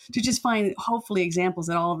 to just find hopefully examples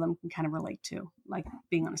that all of them can kind of relate to, like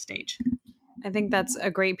being on a stage. I think that's a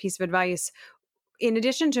great piece of advice. In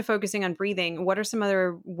addition to focusing on breathing, what are some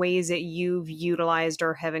other ways that you've utilized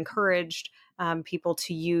or have encouraged people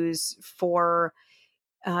to use for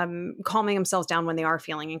calming themselves down when they are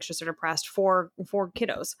feeling anxious or depressed for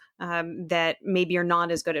kiddos that maybe are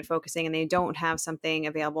not as good at focusing and they don't have something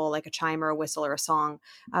available like a chime or a whistle or a song?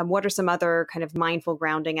 What are some other kind of mindful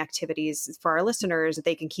grounding activities for our listeners that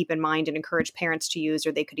they can keep in mind and encourage parents to use,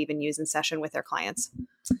 or they could even use in session with their clients?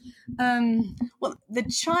 Well, the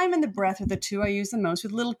chime and the breath are the two I use the most.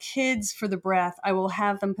 With little kids, for the breath, I will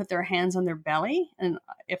have them put their hands on their belly. And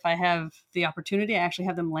if I have the opportunity, I actually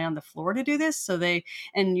have them lay on the floor to do this.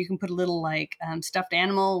 And you can put a little stuffed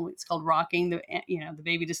animal. It's called rocking the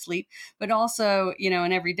baby to sleep. But also,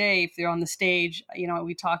 and every day, if they're on the stage,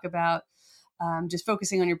 we talk about just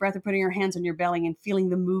focusing on your breath or putting your hands on your belly and feeling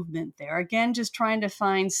the movement there. Again, just trying to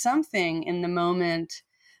find something in the moment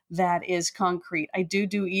that is concrete. I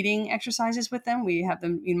do eating exercises with them. We have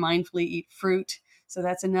them mindfully eat fruit. So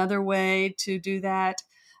that's another way to do that.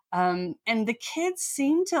 And the kids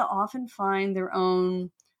seem to often find their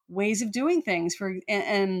own ways of doing things.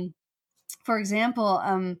 For example,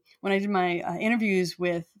 when I did my interviews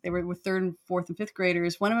they were with third and fourth and fifth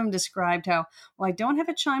graders, one of them described how, well, I don't have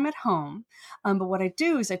a chime at home, but what I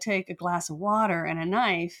do is I take a glass of water and a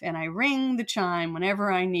knife and I ring the chime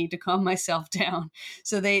whenever I need to calm myself down.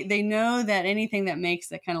 So they know that anything that makes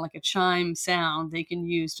that kind of like a chime sound, they can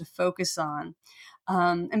use to focus on.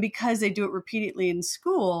 And because they do it repeatedly in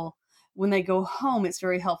school, when they go home, it's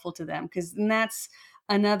very helpful to them, because that's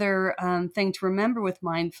another thing to remember with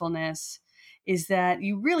mindfulness is that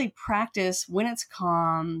you really practice when it's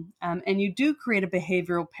calm, and you do create a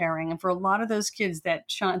behavioral pairing. And for a lot of those kids,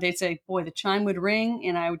 they'd say, boy, the chime would ring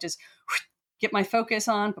and I would just get my focus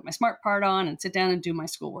on, put my smart part on, and sit down and do my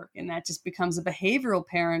schoolwork. And that just becomes a behavioral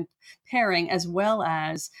pairing, as well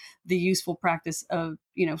as the useful practice of,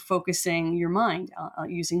 focusing your mind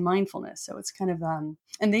using mindfulness. So it's kind of,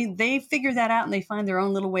 and they figure that out and they find their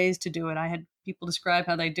own little ways to do it. I had people describe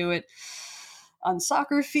how they do it on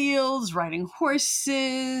soccer fields, riding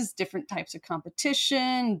horses, different types of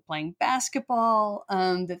competition, playing basketball,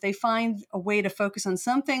 that they find a way to focus on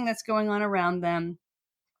something that's going on around them,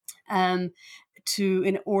 in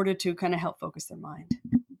order to kind of help focus their mind.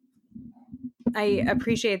 I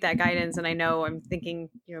appreciate that guidance. And I know I'm thinking,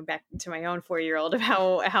 back to my own 4-year-old of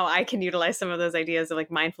how I can utilize some of those ideas of like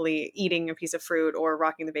mindfully eating a piece of fruit or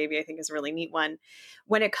rocking the baby, I think is a really neat one.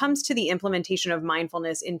 When it comes to the implementation of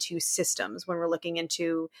mindfulness into systems, when we're looking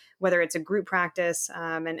into whether it's a group practice,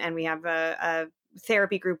 and we have a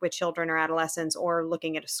therapy group with children or adolescents, or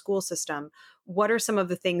looking at a school system, what are some of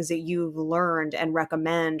the things that you've learned and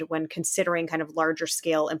recommend when considering kind of larger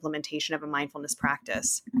scale implementation of a mindfulness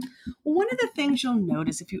practice? One of the things you'll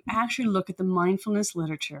notice if you actually look at the mindfulness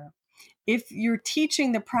literature, if you're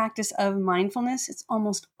teaching the practice of mindfulness, it's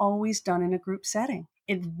almost always done in a group setting.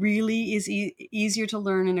 It really is easier to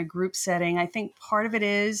learn in a group setting. I think part of it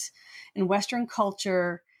is in Western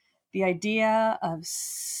culture, the idea of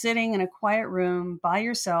sitting in a quiet room by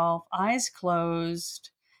yourself, eyes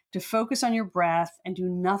closed, to focus on your breath and do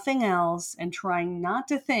nothing else and trying not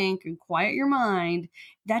to think and quiet your mind,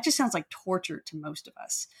 that just sounds like torture to most of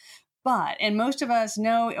us. And most of us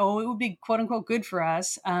know, it would be quote unquote good for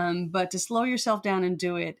us, but to slow yourself down and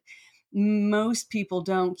do it, most people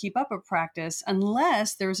don't keep up a practice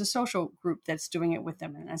unless there's a social group that's doing it with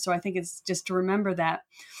them. And so I think it's just to remember that.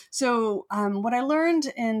 So what I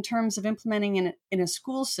learned in terms of implementing in a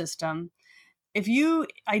school system, if you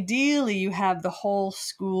have the whole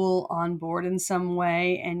school on board in some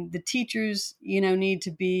way, and the teachers, need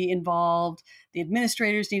to be involved, the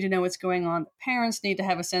administrators need to know what's going on, the parents need to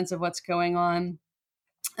have a sense of what's going on.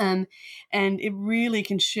 And it really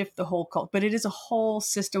can shift the whole culture, but it is a whole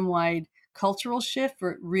system-wide cultural shift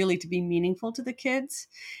for it really to be meaningful to the kids.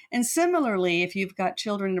 And similarly, if you've got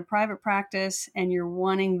children in a private practice and you're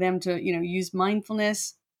wanting them to, use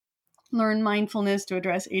mindfulness, learn mindfulness to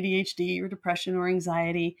address ADHD or depression or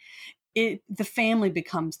anxiety, the family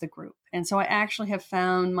becomes the group. And so I actually have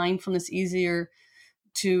found mindfulness easier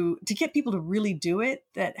to get people to really do it,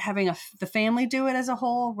 that having the family do it as a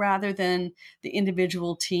whole rather than the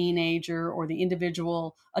individual teenager or the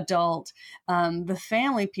individual adult. The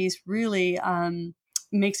family piece really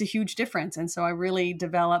makes a huge difference. And so I really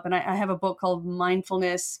develop, and I have a book called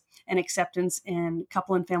Mindfulness and Acceptance in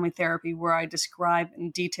Couple and Family Therapy, where I describe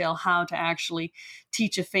in detail how to actually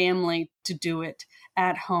teach a family to do it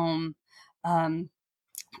at home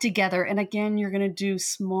together. And again, you're going to do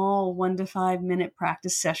small 1 to 5 minute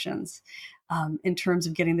practice sessions in terms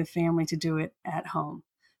of getting the family to do it at home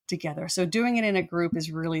together. So doing it in a group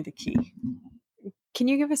is really the key. Can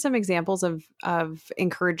you give us some examples of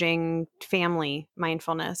encouraging family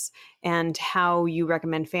mindfulness and how you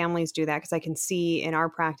recommend families do that? Because I can see in our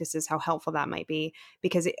practices how helpful that might be.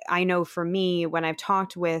 Because I know for me, when I've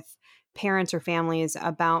talked with parents or families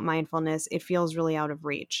about mindfulness, it feels really out of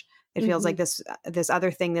reach. It feels like this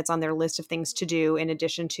other thing that's on their list of things to do, in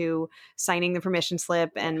addition to signing the permission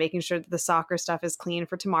slip and making sure that the soccer stuff is clean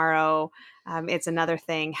for tomorrow. It's another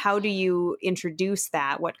thing. How do you introduce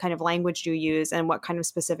that? What kind of language do you use, and what kind of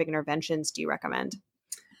specific interventions do you recommend?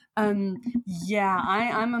 Yeah,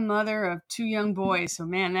 I'm a mother of 2 young boys. So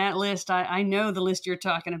man, that list, I know the list you're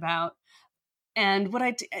talking about. And what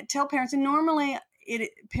I tell parents, and normally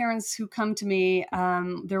parents who come to me,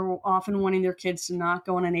 they're often wanting their kids to not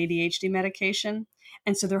go on an ADHD medication.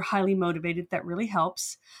 And so they're highly motivated. That really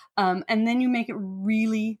helps. And then you make it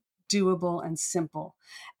really doable and simple.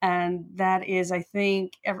 And that is, I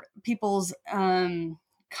think, people's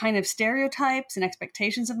kind of stereotypes and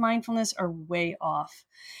expectations of mindfulness are way off.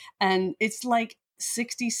 And it's like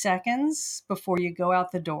 60 seconds before you go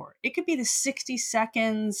out the door. It could be the 60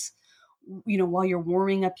 seconds, while you're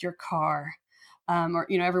warming up your car, or,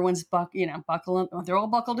 everyone's buckling, they're all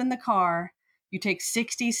buckled in the car. You take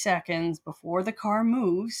 60 seconds before the car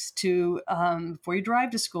moves before you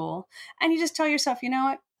drive to school. And you just tell yourself, you know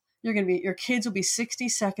what? Your kids will be 60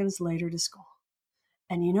 seconds later to school.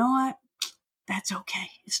 And you know what? That's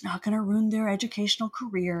okay. It's not going to ruin their educational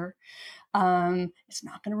career. It's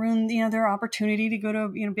not going to ruin, their opportunity to go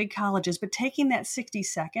to, big colleges. But taking that 60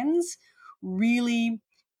 seconds really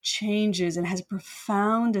changes and has a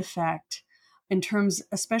profound effect in terms,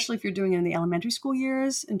 especially if you're doing it in the elementary school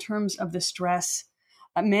years, in terms of the stress,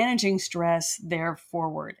 managing stress there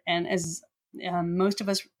forward. And as most of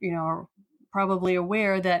us, are probably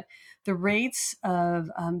aware that the rates of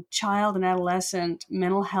child and adolescent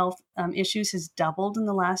mental health issues has doubled in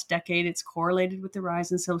the last decade. It's correlated with the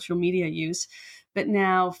rise in social media use. But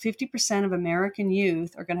now 50% of American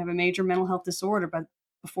youth are going to have a major mental health disorder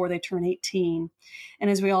before they turn 18. And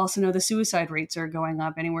as we also know, the suicide rates are going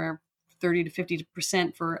up anywhere 30 to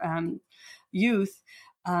 50% for youth.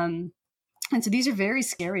 And so these are very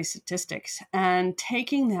scary statistics. And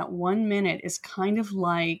taking that 1 minute is kind of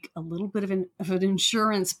like a little bit of an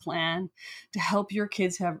insurance plan to help your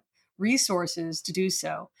kids have resources to do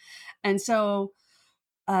so. And so,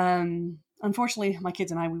 unfortunately, my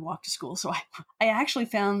kids and we walk to school. So I actually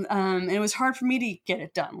found, and it was hard for me to get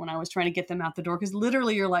it done when I was trying to get them out the door. Because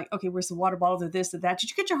literally you're like, okay, where's the water bottle, or this, or that? Did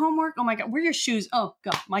you get your homework? Oh my God, where are your shoes? Oh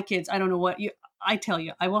God, my kids, I don't know what I tell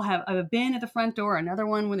you, I have a bin at the front door, another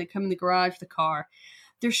one when they come in the garage, the car.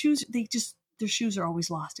 Their shoes, their shoes are always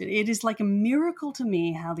lost. It is like a miracle to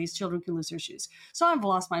me how these children can lose their shoes. So I've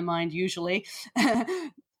lost my mind usually. That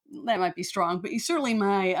might be strong, but certainly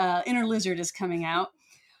my inner lizard is coming out.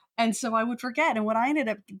 And so I would forget. And what I ended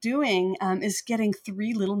up doing is getting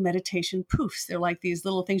 3 little meditation poofs. They're like these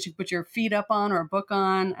little things you put your feet up on or a book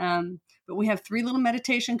on. But we have 3 little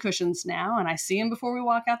meditation cushions now. And I see them before we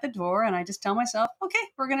walk out the door. And I just tell myself, okay,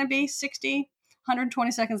 we're going to be 60,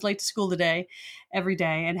 120 seconds late to school today, every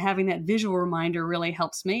day. And having that visual reminder really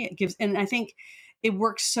helps me. And I think it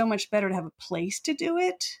works so much better to have a place to do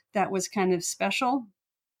it. That was kind of special.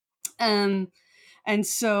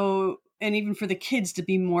 And even for the kids to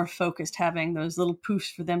be more focused, having those little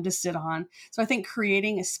poofs for them to sit on. So I think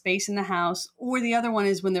creating a space in the house, or the other one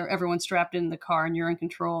is when everyone's strapped in the car and you're in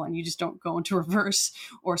control and you just don't go into reverse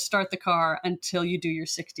or start the car until you do your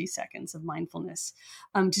 60 seconds of mindfulness.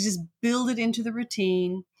 To just build it into the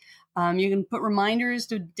routine. You can put reminders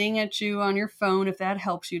to ding at you on your phone if that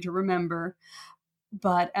helps you to remember.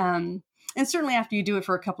 But, and certainly after you do it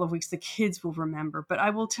for a couple of weeks, the kids will remember. But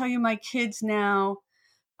I will tell you, my kids now,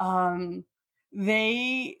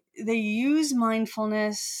 they use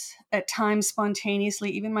mindfulness at times spontaneously,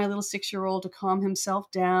 even my little 6-year-old, to calm himself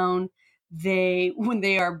down. When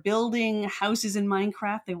they are building houses in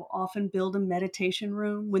Minecraft, they will often build a meditation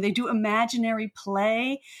room. When they do imaginary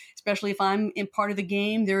play, especially if I'm in part of the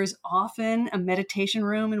game, there is often a meditation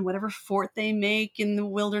room in whatever fort they make in the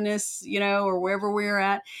wilderness, or wherever we're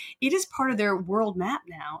at. It is part of their world map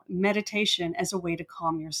now, meditation as a way to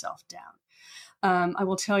calm yourself down. I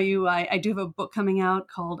will tell you, I do have a book coming out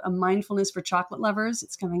called A Mindfulness for Chocolate Lovers.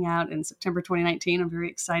 It's coming out in September 2019. I'm very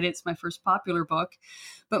excited. It's my first popular book.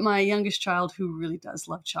 But my youngest child, who really does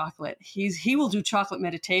love chocolate, he will do chocolate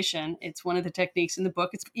meditation. It's one of the techniques in the book.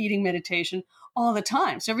 It's eating meditation all the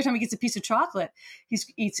time. So every time he gets a piece of chocolate, he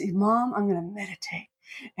eats, Mom, I'm going to meditate.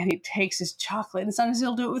 And he takes his chocolate. And sometimes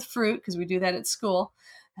he'll do it with fruit, because we do that at school.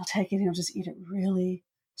 He'll take it and he'll just eat it really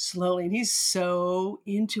slowly. And he's so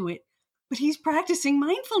into it. But he's practicing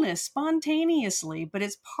mindfulness spontaneously, but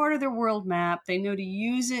it's part of their world map. They know to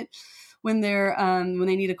use it when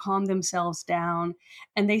they need to calm themselves down,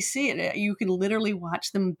 and they see it. You can literally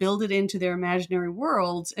watch them build it into their imaginary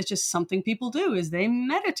worlds. It's just something people do is they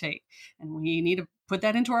meditate, and we need to put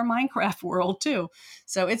that into our Minecraft world too.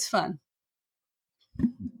 So it's fun.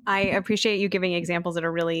 I appreciate you giving examples that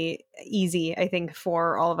are really easy, I think,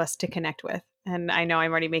 for all of us to connect with. And I know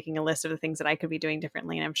I'm already making a list of the things that I could be doing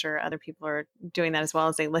differently. And I'm sure other people are doing that as well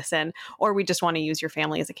as they listen, or we just want to use your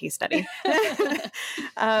family as a case study.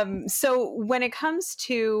 So when it comes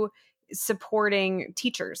to supporting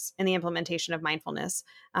teachers in the implementation of mindfulness,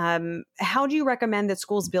 how do you recommend that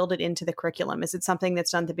schools build it into the curriculum? Is it something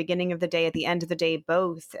that's done at the beginning of the day, at the end of the day,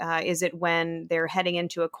 both? Is it when they're heading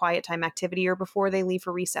into a quiet time activity or before they leave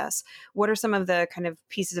for recess? What are some of the kind of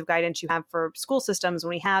pieces of guidance you have for school systems when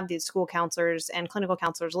we have these school counselors and clinical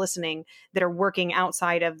counselors listening that are working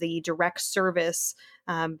outside of the direct service,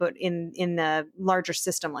 but in the larger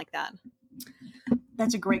system like that?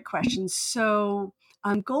 That's a great question. So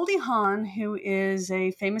Goldie Hawn, who is a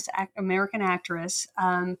famous American actress,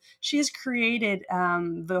 she has created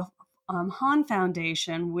the Hawn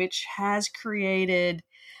Foundation, which has created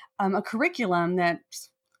a curriculum that's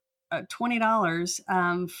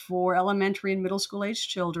 $20 for elementary and middle school age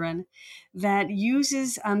children that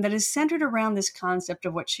uses that is centered around this concept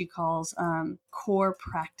of what she calls core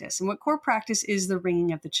practice. And what core practice is the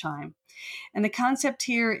ringing of the chime. And the concept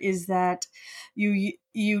here is that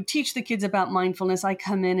you teach the kids about mindfulness. I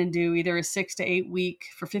come in and do either a 6 to 8 week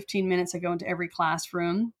for 15 minutes. I go into every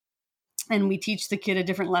classroom and we teach the kid a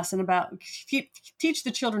different lesson teach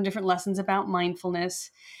the children different lessons about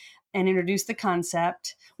mindfulness and introduce the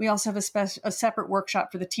concept. We also have a separate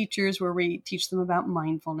workshop for the teachers where we teach them about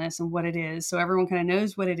mindfulness and what it is. So everyone kind of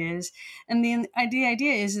knows what it is. And the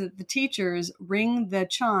idea is that the teachers ring the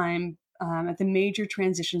chime at the major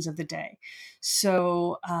transitions of the day.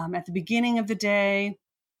 So at the beginning of the day,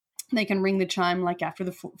 they can ring the chime like after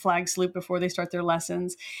the flag salute before they start their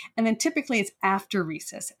lessons. And then typically it's after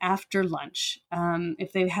recess, after lunch.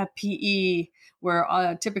 If they have PE,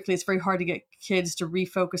 where typically it's very hard to get kids to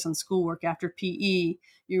refocus on schoolwork after PE,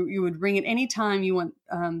 you would ring it anytime you want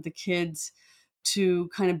the kids to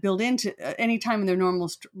kind of build into any time in their normal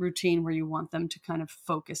routine where you want them to kind of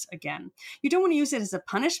focus again. You don't want to use it as a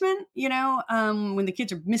punishment, when the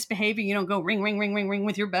kids are misbehaving, you don't go ring, ring, ring, ring, ring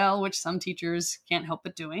with your bell, which some teachers can't help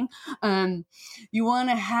but doing. You want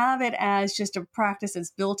to have it as just a practice that's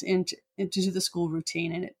built into the school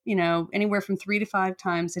routine, and anywhere from 3 to 5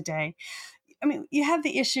 times a day. I mean, you have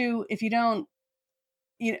the issue if you don't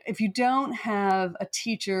have a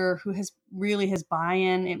teacher who has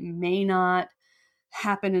buy-in, it may not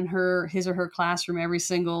happen in his or her classroom every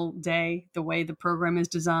single day the way the program is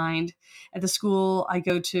designed. At the school I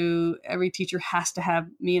go to, every teacher has to have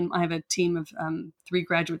me, and I have a team of 3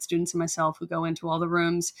 graduate students and myself who go into all the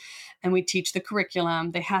rooms and we teach the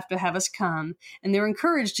curriculum. They have to have us come, and they're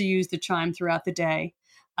encouraged to use the chime throughout the day,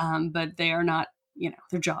 but they are not,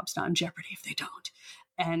 their job's not in jeopardy if they don't.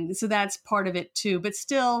 And so that's part of it too. But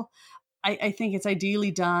still, I think it's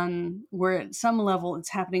ideally done where at some level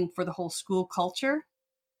it's happening for the whole school culture,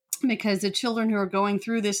 because the children who are going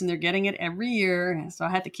through this and they're getting it every year. So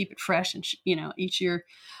I had to keep it fresh and, each year.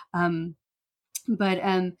 But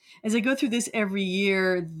as they go through this every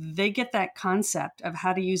year, they get that concept of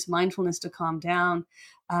how to use mindfulness to calm down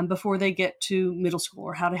before they get to middle school,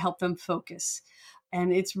 or how to help them focus.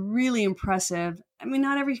 And it's really impressive. I mean,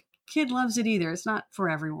 not every kid loves it either. It's not for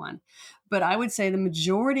everyone. But I would say the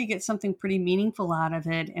majority get something pretty meaningful out of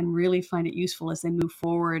it and really find it useful as they move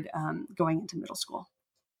forward going into middle school.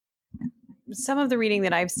 Some of the reading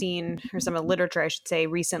that I've seen, or some of the literature, I should say,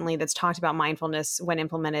 recently that's talked about mindfulness when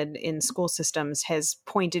implemented in school systems has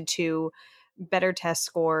pointed to better test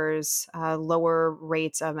scores, lower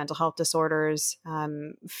rates of mental health disorders,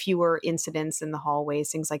 fewer incidents in the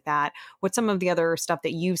hallways, things like that. What's some of the other stuff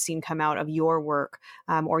that you've seen come out of your work,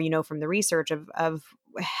 or from the research of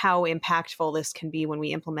how impactful this can be when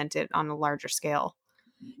we implement it on a larger scale?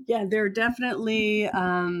 Yeah, there are definitely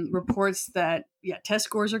reports that, test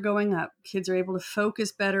scores are going up. Kids are able to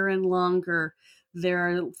focus better and longer. There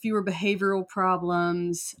are fewer behavioral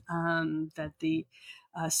problems, that the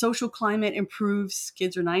social climate improves.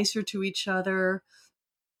 Kids are nicer to each other.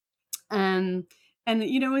 And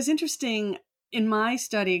it was interesting in my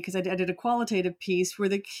study, because I did a qualitative piece where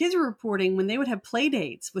the kids were reporting when they would have play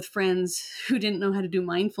dates with friends who didn't know how to do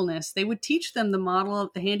mindfulness, they would teach them the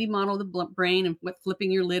handy model of the brain and what flipping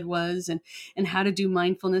your lid was and how to do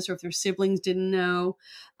mindfulness, or if their siblings didn't know.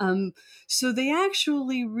 So they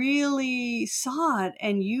actually really saw it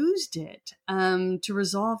and used it to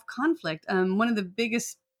resolve conflict. One of the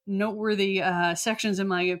biggest noteworthy sections in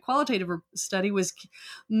my qualitative study was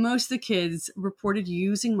most of the kids reported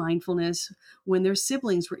using mindfulness when their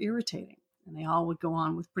siblings were irritating. And they all would go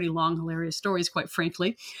on with pretty long, hilarious stories, quite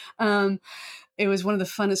frankly. It was one of the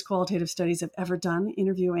funnest qualitative studies I've ever done,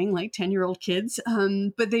 interviewing like 10-year-old kids.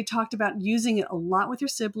 But they talked about using it a lot with your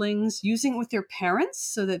siblings, using it with their parents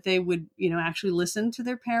so that they would, actually listen to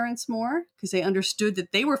their parents more, because they understood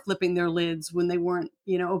that they were flipping their lids when they weren't,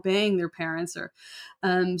 obeying their parents. Or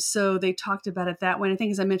so they talked about it that way. And I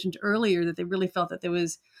think, as I mentioned earlier, that they really felt that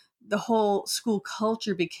the whole school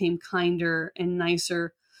culture became kinder and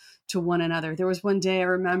nicer to one another. There was one day I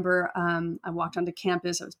remember I walked onto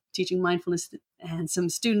campus. I was teaching mindfulness, and some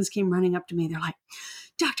students came running up to me. They're like,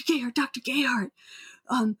 Dr. Gayhart,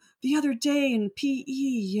 the other day in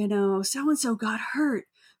PE, so-and-so got hurt,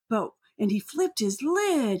 and he flipped his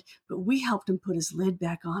lid, but we helped him put his lid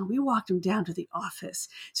back on. We walked him down to the office.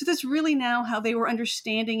 So that's really now how they were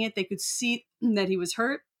understanding it. They could see that he was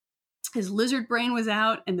hurt, his lizard brain was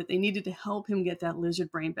out, and that they needed to help him get that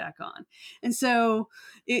lizard brain back on. And so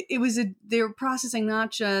they were processing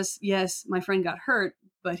not just, yes, my friend got hurt,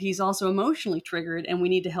 but he's also emotionally triggered, and we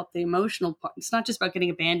need to help the emotional part. It's not just about getting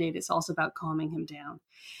a Band-Aid, it's also about calming him down.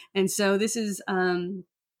 And so this is,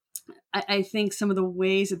 I think, some of the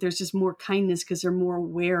ways that there's just more kindness, because they're more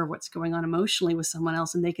aware of what's going on emotionally with someone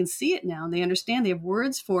else, and they can see it now, and they understand, they have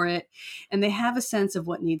words for it, and they have a sense of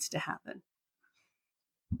what needs to happen.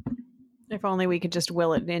 If only we could just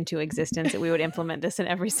will it into existence, that we would implement this in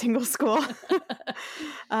every single school.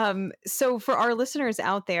 So for our listeners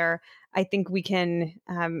out there, I think we can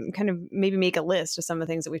kind of maybe make a list of some of the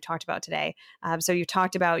things that we've talked about today. So you've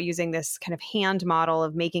talked about using this kind of hand model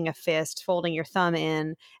of making a fist, folding your thumb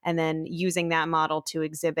in, and then using that model to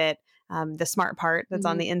exhibit the smart part that's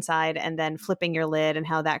on the inside, and then flipping your lid and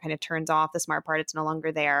how that kind of turns off the smart part. It's no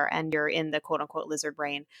longer there, and you're in the quote unquote lizard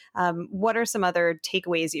brain. What are some other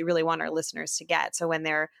takeaways that you really want our listeners to get? So when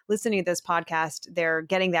they're listening to this podcast, they're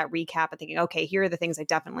getting that recap and thinking, okay, here are the things I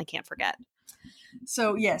definitely can't forget.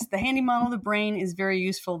 So yes, the handy model of the brain is very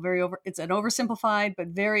useful. It's an oversimplified, but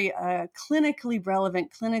very clinically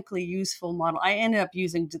relevant, clinically useful model. I ended up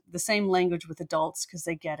using the same language with adults because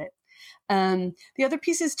they get it. The other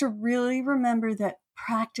piece is to really remember that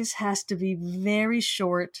practice has to be very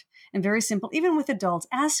short and very simple. Even with adults,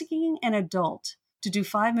 asking an adult to do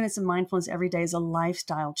 5 minutes of mindfulness every day is a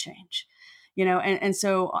lifestyle change. And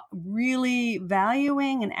so really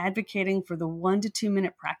valuing and advocating for the 1 to 2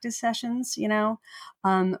 minute practice sessions, and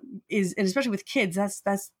especially with kids,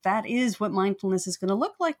 that is what mindfulness is going to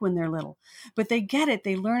look like when they're little. But they get it,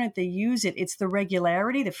 they learn it, they use it. It's the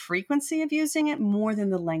regularity, the frequency of using it more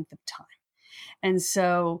than the length of time. And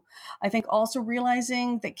so I think also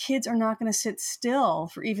realizing that kids are not going to sit still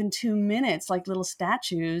for even 2 minutes like little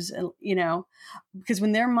statues, because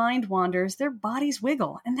when their mind wanders, their bodies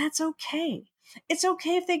wiggle, and that's okay. It's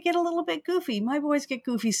okay if they get a little bit goofy. My boys get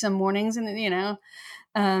goofy some mornings, and the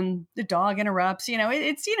dog interrupts. It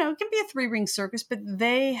can be a 3-ring circus, but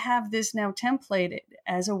they have this now templated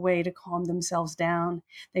as a way to calm themselves down.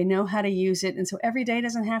 They know how to use it, and so every day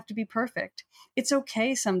doesn't have to be perfect. It's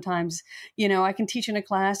okay sometimes. I can teach in a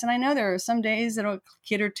class, and I know there are some days that a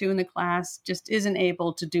kid or two in the class just isn't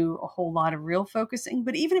able to do a whole lot of real focusing.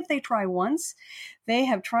 But even if they try once, they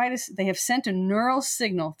have sent a neural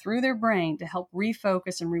signal through their brain to help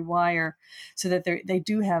refocus and rewire, so that they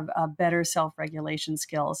do have better self-regulation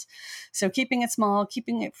skills. So keeping it small,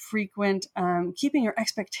 keeping it frequent, keeping your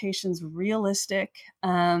expectations realistic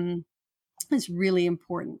is really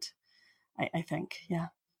important, I think. Yeah.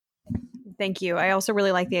 Thank you. I also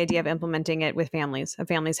really like the idea of implementing it with families, of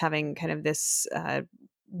families having kind of this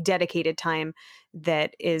dedicated time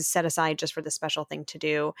that is set aside just for the special thing to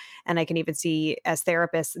do. And I can even see, as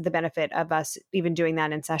therapists, the benefit of us even doing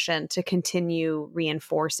that in session to continue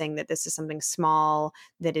reinforcing that this is something small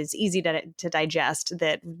that is easy to digest,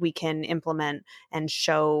 that we can implement and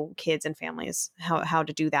show kids and families how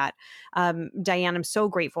to do that. Diane, I'm so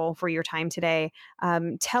grateful for your time today.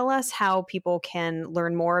 Tell us how people can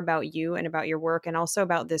learn more about you and about your work, and also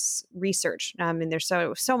about this research. And there's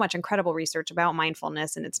so much incredible research about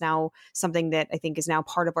mindfulness, and it's now something that I think is now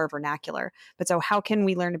part of our vernacular. But so how can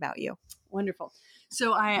we learn about you? Wonderful.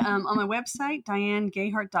 So I on my website,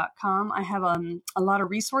 dianegayhart.com, I have a lot of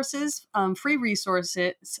resources, free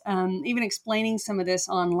resources, even explaining some of this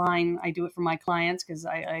online. I do it for my clients because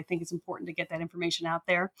I think it's important to get that information out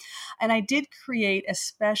there. And I did create a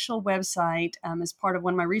special website as part of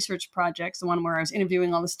one of my research projects, the one where I was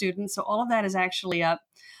interviewing all the students. So all of that is actually up.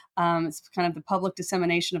 It's kind of the public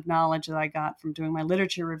dissemination of knowledge that I got from doing my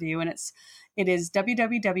literature review. And it is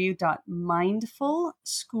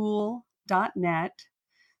www.mindfulschool.net.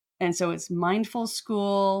 And so it's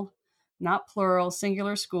mindfulschool, not plural,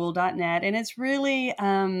 singularschool.net. And it's really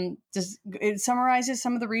it summarizes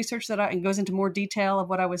some of the research and goes into more detail of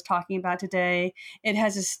what I was talking about today. It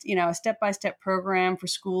has a step-by-step program for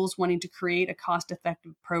schools wanting to create a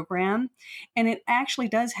cost-effective program. And it actually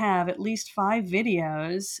does have at least 5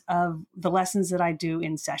 videos of the lessons that I do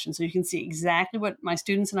in session. So you can see exactly what my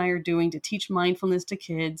students and I are doing to teach mindfulness to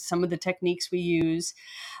kids, some of the techniques we use.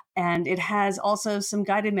 And it has also some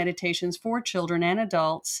guided meditations for children and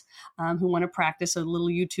adults who want to practice, so little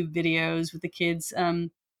YouTube videos with the kids.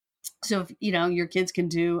 So if, your kids can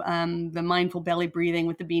do the mindful belly breathing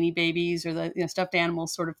with the Beanie Babies or the stuffed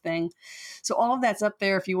animals sort of thing. So all of that's up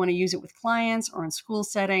there if you want to use it with clients or in school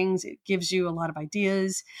settings. It gives you a lot of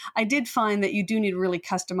ideas. I did find that you do need to really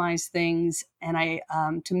customize things and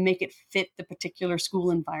to make it fit the particular school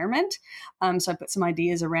environment. So I put some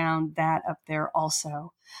ideas around that up there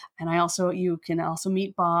also. And you can also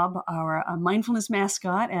meet Bob, our mindfulness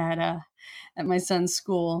mascot at my son's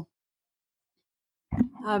school.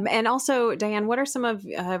 And also, Diane, what are some of,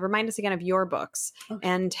 remind us again of your books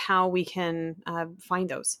and how we can find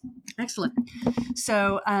those? Excellent.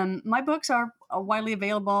 So my books are widely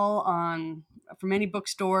available from any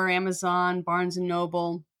bookstore, Amazon, Barnes &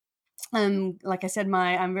 Noble. Like I said,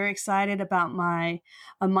 I'm very excited about my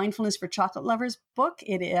Mindfulness for Chocolate Lovers book.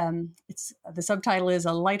 It's the subtitle is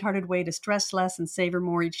A Lighthearted Way to Stress Less and Savor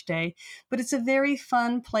More Each Day. But it's a very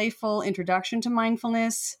fun, playful introduction to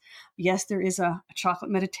mindfulness. Yes, there is a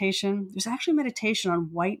chocolate meditation. There's actually meditation on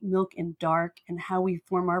white milk and dark and how we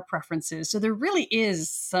form our preferences. So there really is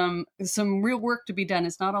some real work to be done.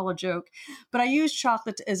 It's not all a joke. But I use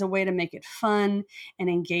chocolate as a way to make it fun and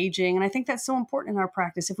engaging. And I think that's so important in our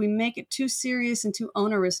practice. If we make it too serious and too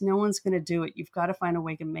onerous, no one's going to do it. You've got to find a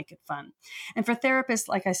way to make it fun. And for therapists,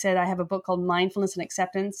 like I said, I have a book called Mindfulness and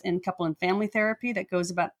Acceptance in Couple and Family Therapy that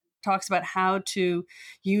talks about how to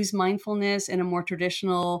use mindfulness in a more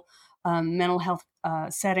traditional mental health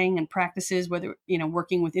setting and practices, whether,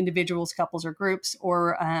 working with individuals, couples, or groups,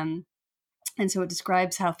 and so it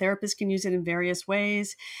describes how therapists can use it in various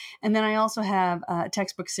ways. And then I also have a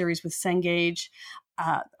textbook series with Cengage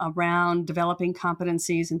around developing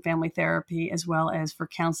competencies in family therapy, as well as for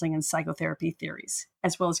counseling and psychotherapy theories,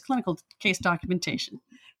 as well as clinical case documentation.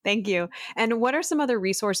 Thank you. And what are some other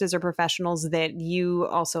resources or professionals that you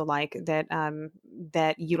also like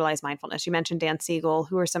that utilize mindfulness? You mentioned Dan Siegel.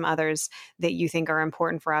 Who are some others that you think are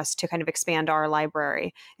important for us to kind of expand our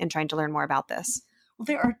library in trying to learn more about this? Well,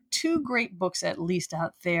 there are 2 great books at least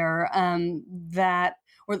out there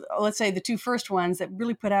or let's say the 2 first ones that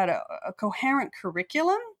really put out a coherent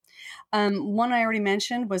curriculum. One I already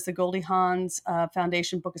mentioned was the Goldie Hawn's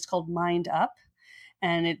Foundation book. It's called Mind Up.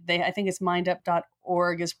 And I think it's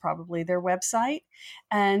mindup.org is probably their website.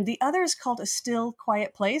 And the other is called A Still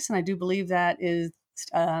Quiet Place. And I do believe that is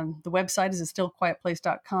the website is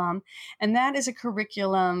astillquietplace.com. And that is a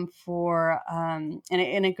curriculum for, and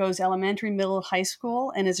it goes elementary, middle, high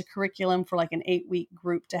school, and is a curriculum for like an 8-week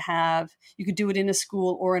group to have. You could do it in a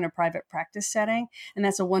school or in a private practice setting. And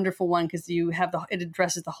that's a wonderful one because it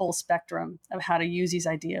addresses the whole spectrum of how to use these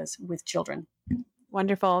ideas with children.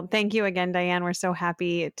 Wonderful. Thank you again, Diane. We're so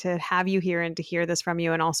happy to have you here and to hear this from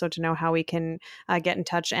you, and also to know how we can get in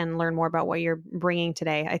touch and learn more about what you're bringing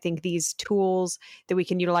today. I think these tools that we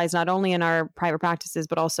can utilize not only in our private practices,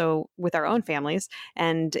 but also with our own families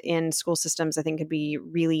and in school systems, I think could be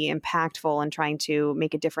really impactful in trying to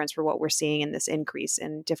make a difference for what we're seeing in this increase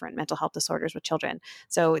in different mental health disorders with children.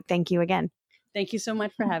 So thank you again. Thank you so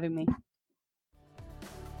much for having me.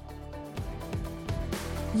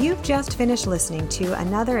 You've just finished listening to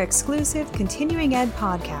another exclusive Continuing Ed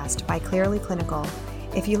podcast by Clearly Clinical.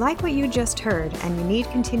 If you like what you just heard and you need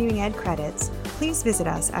Continuing Ed credits, please visit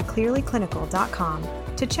us at clearlyclinical.com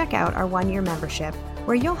to check out our 1-year membership,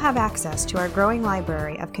 where you'll have access to our growing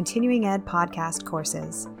library of Continuing Ed podcast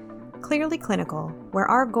courses. Clearly Clinical, where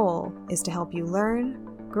our goal is to help you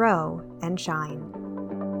learn, grow, and shine.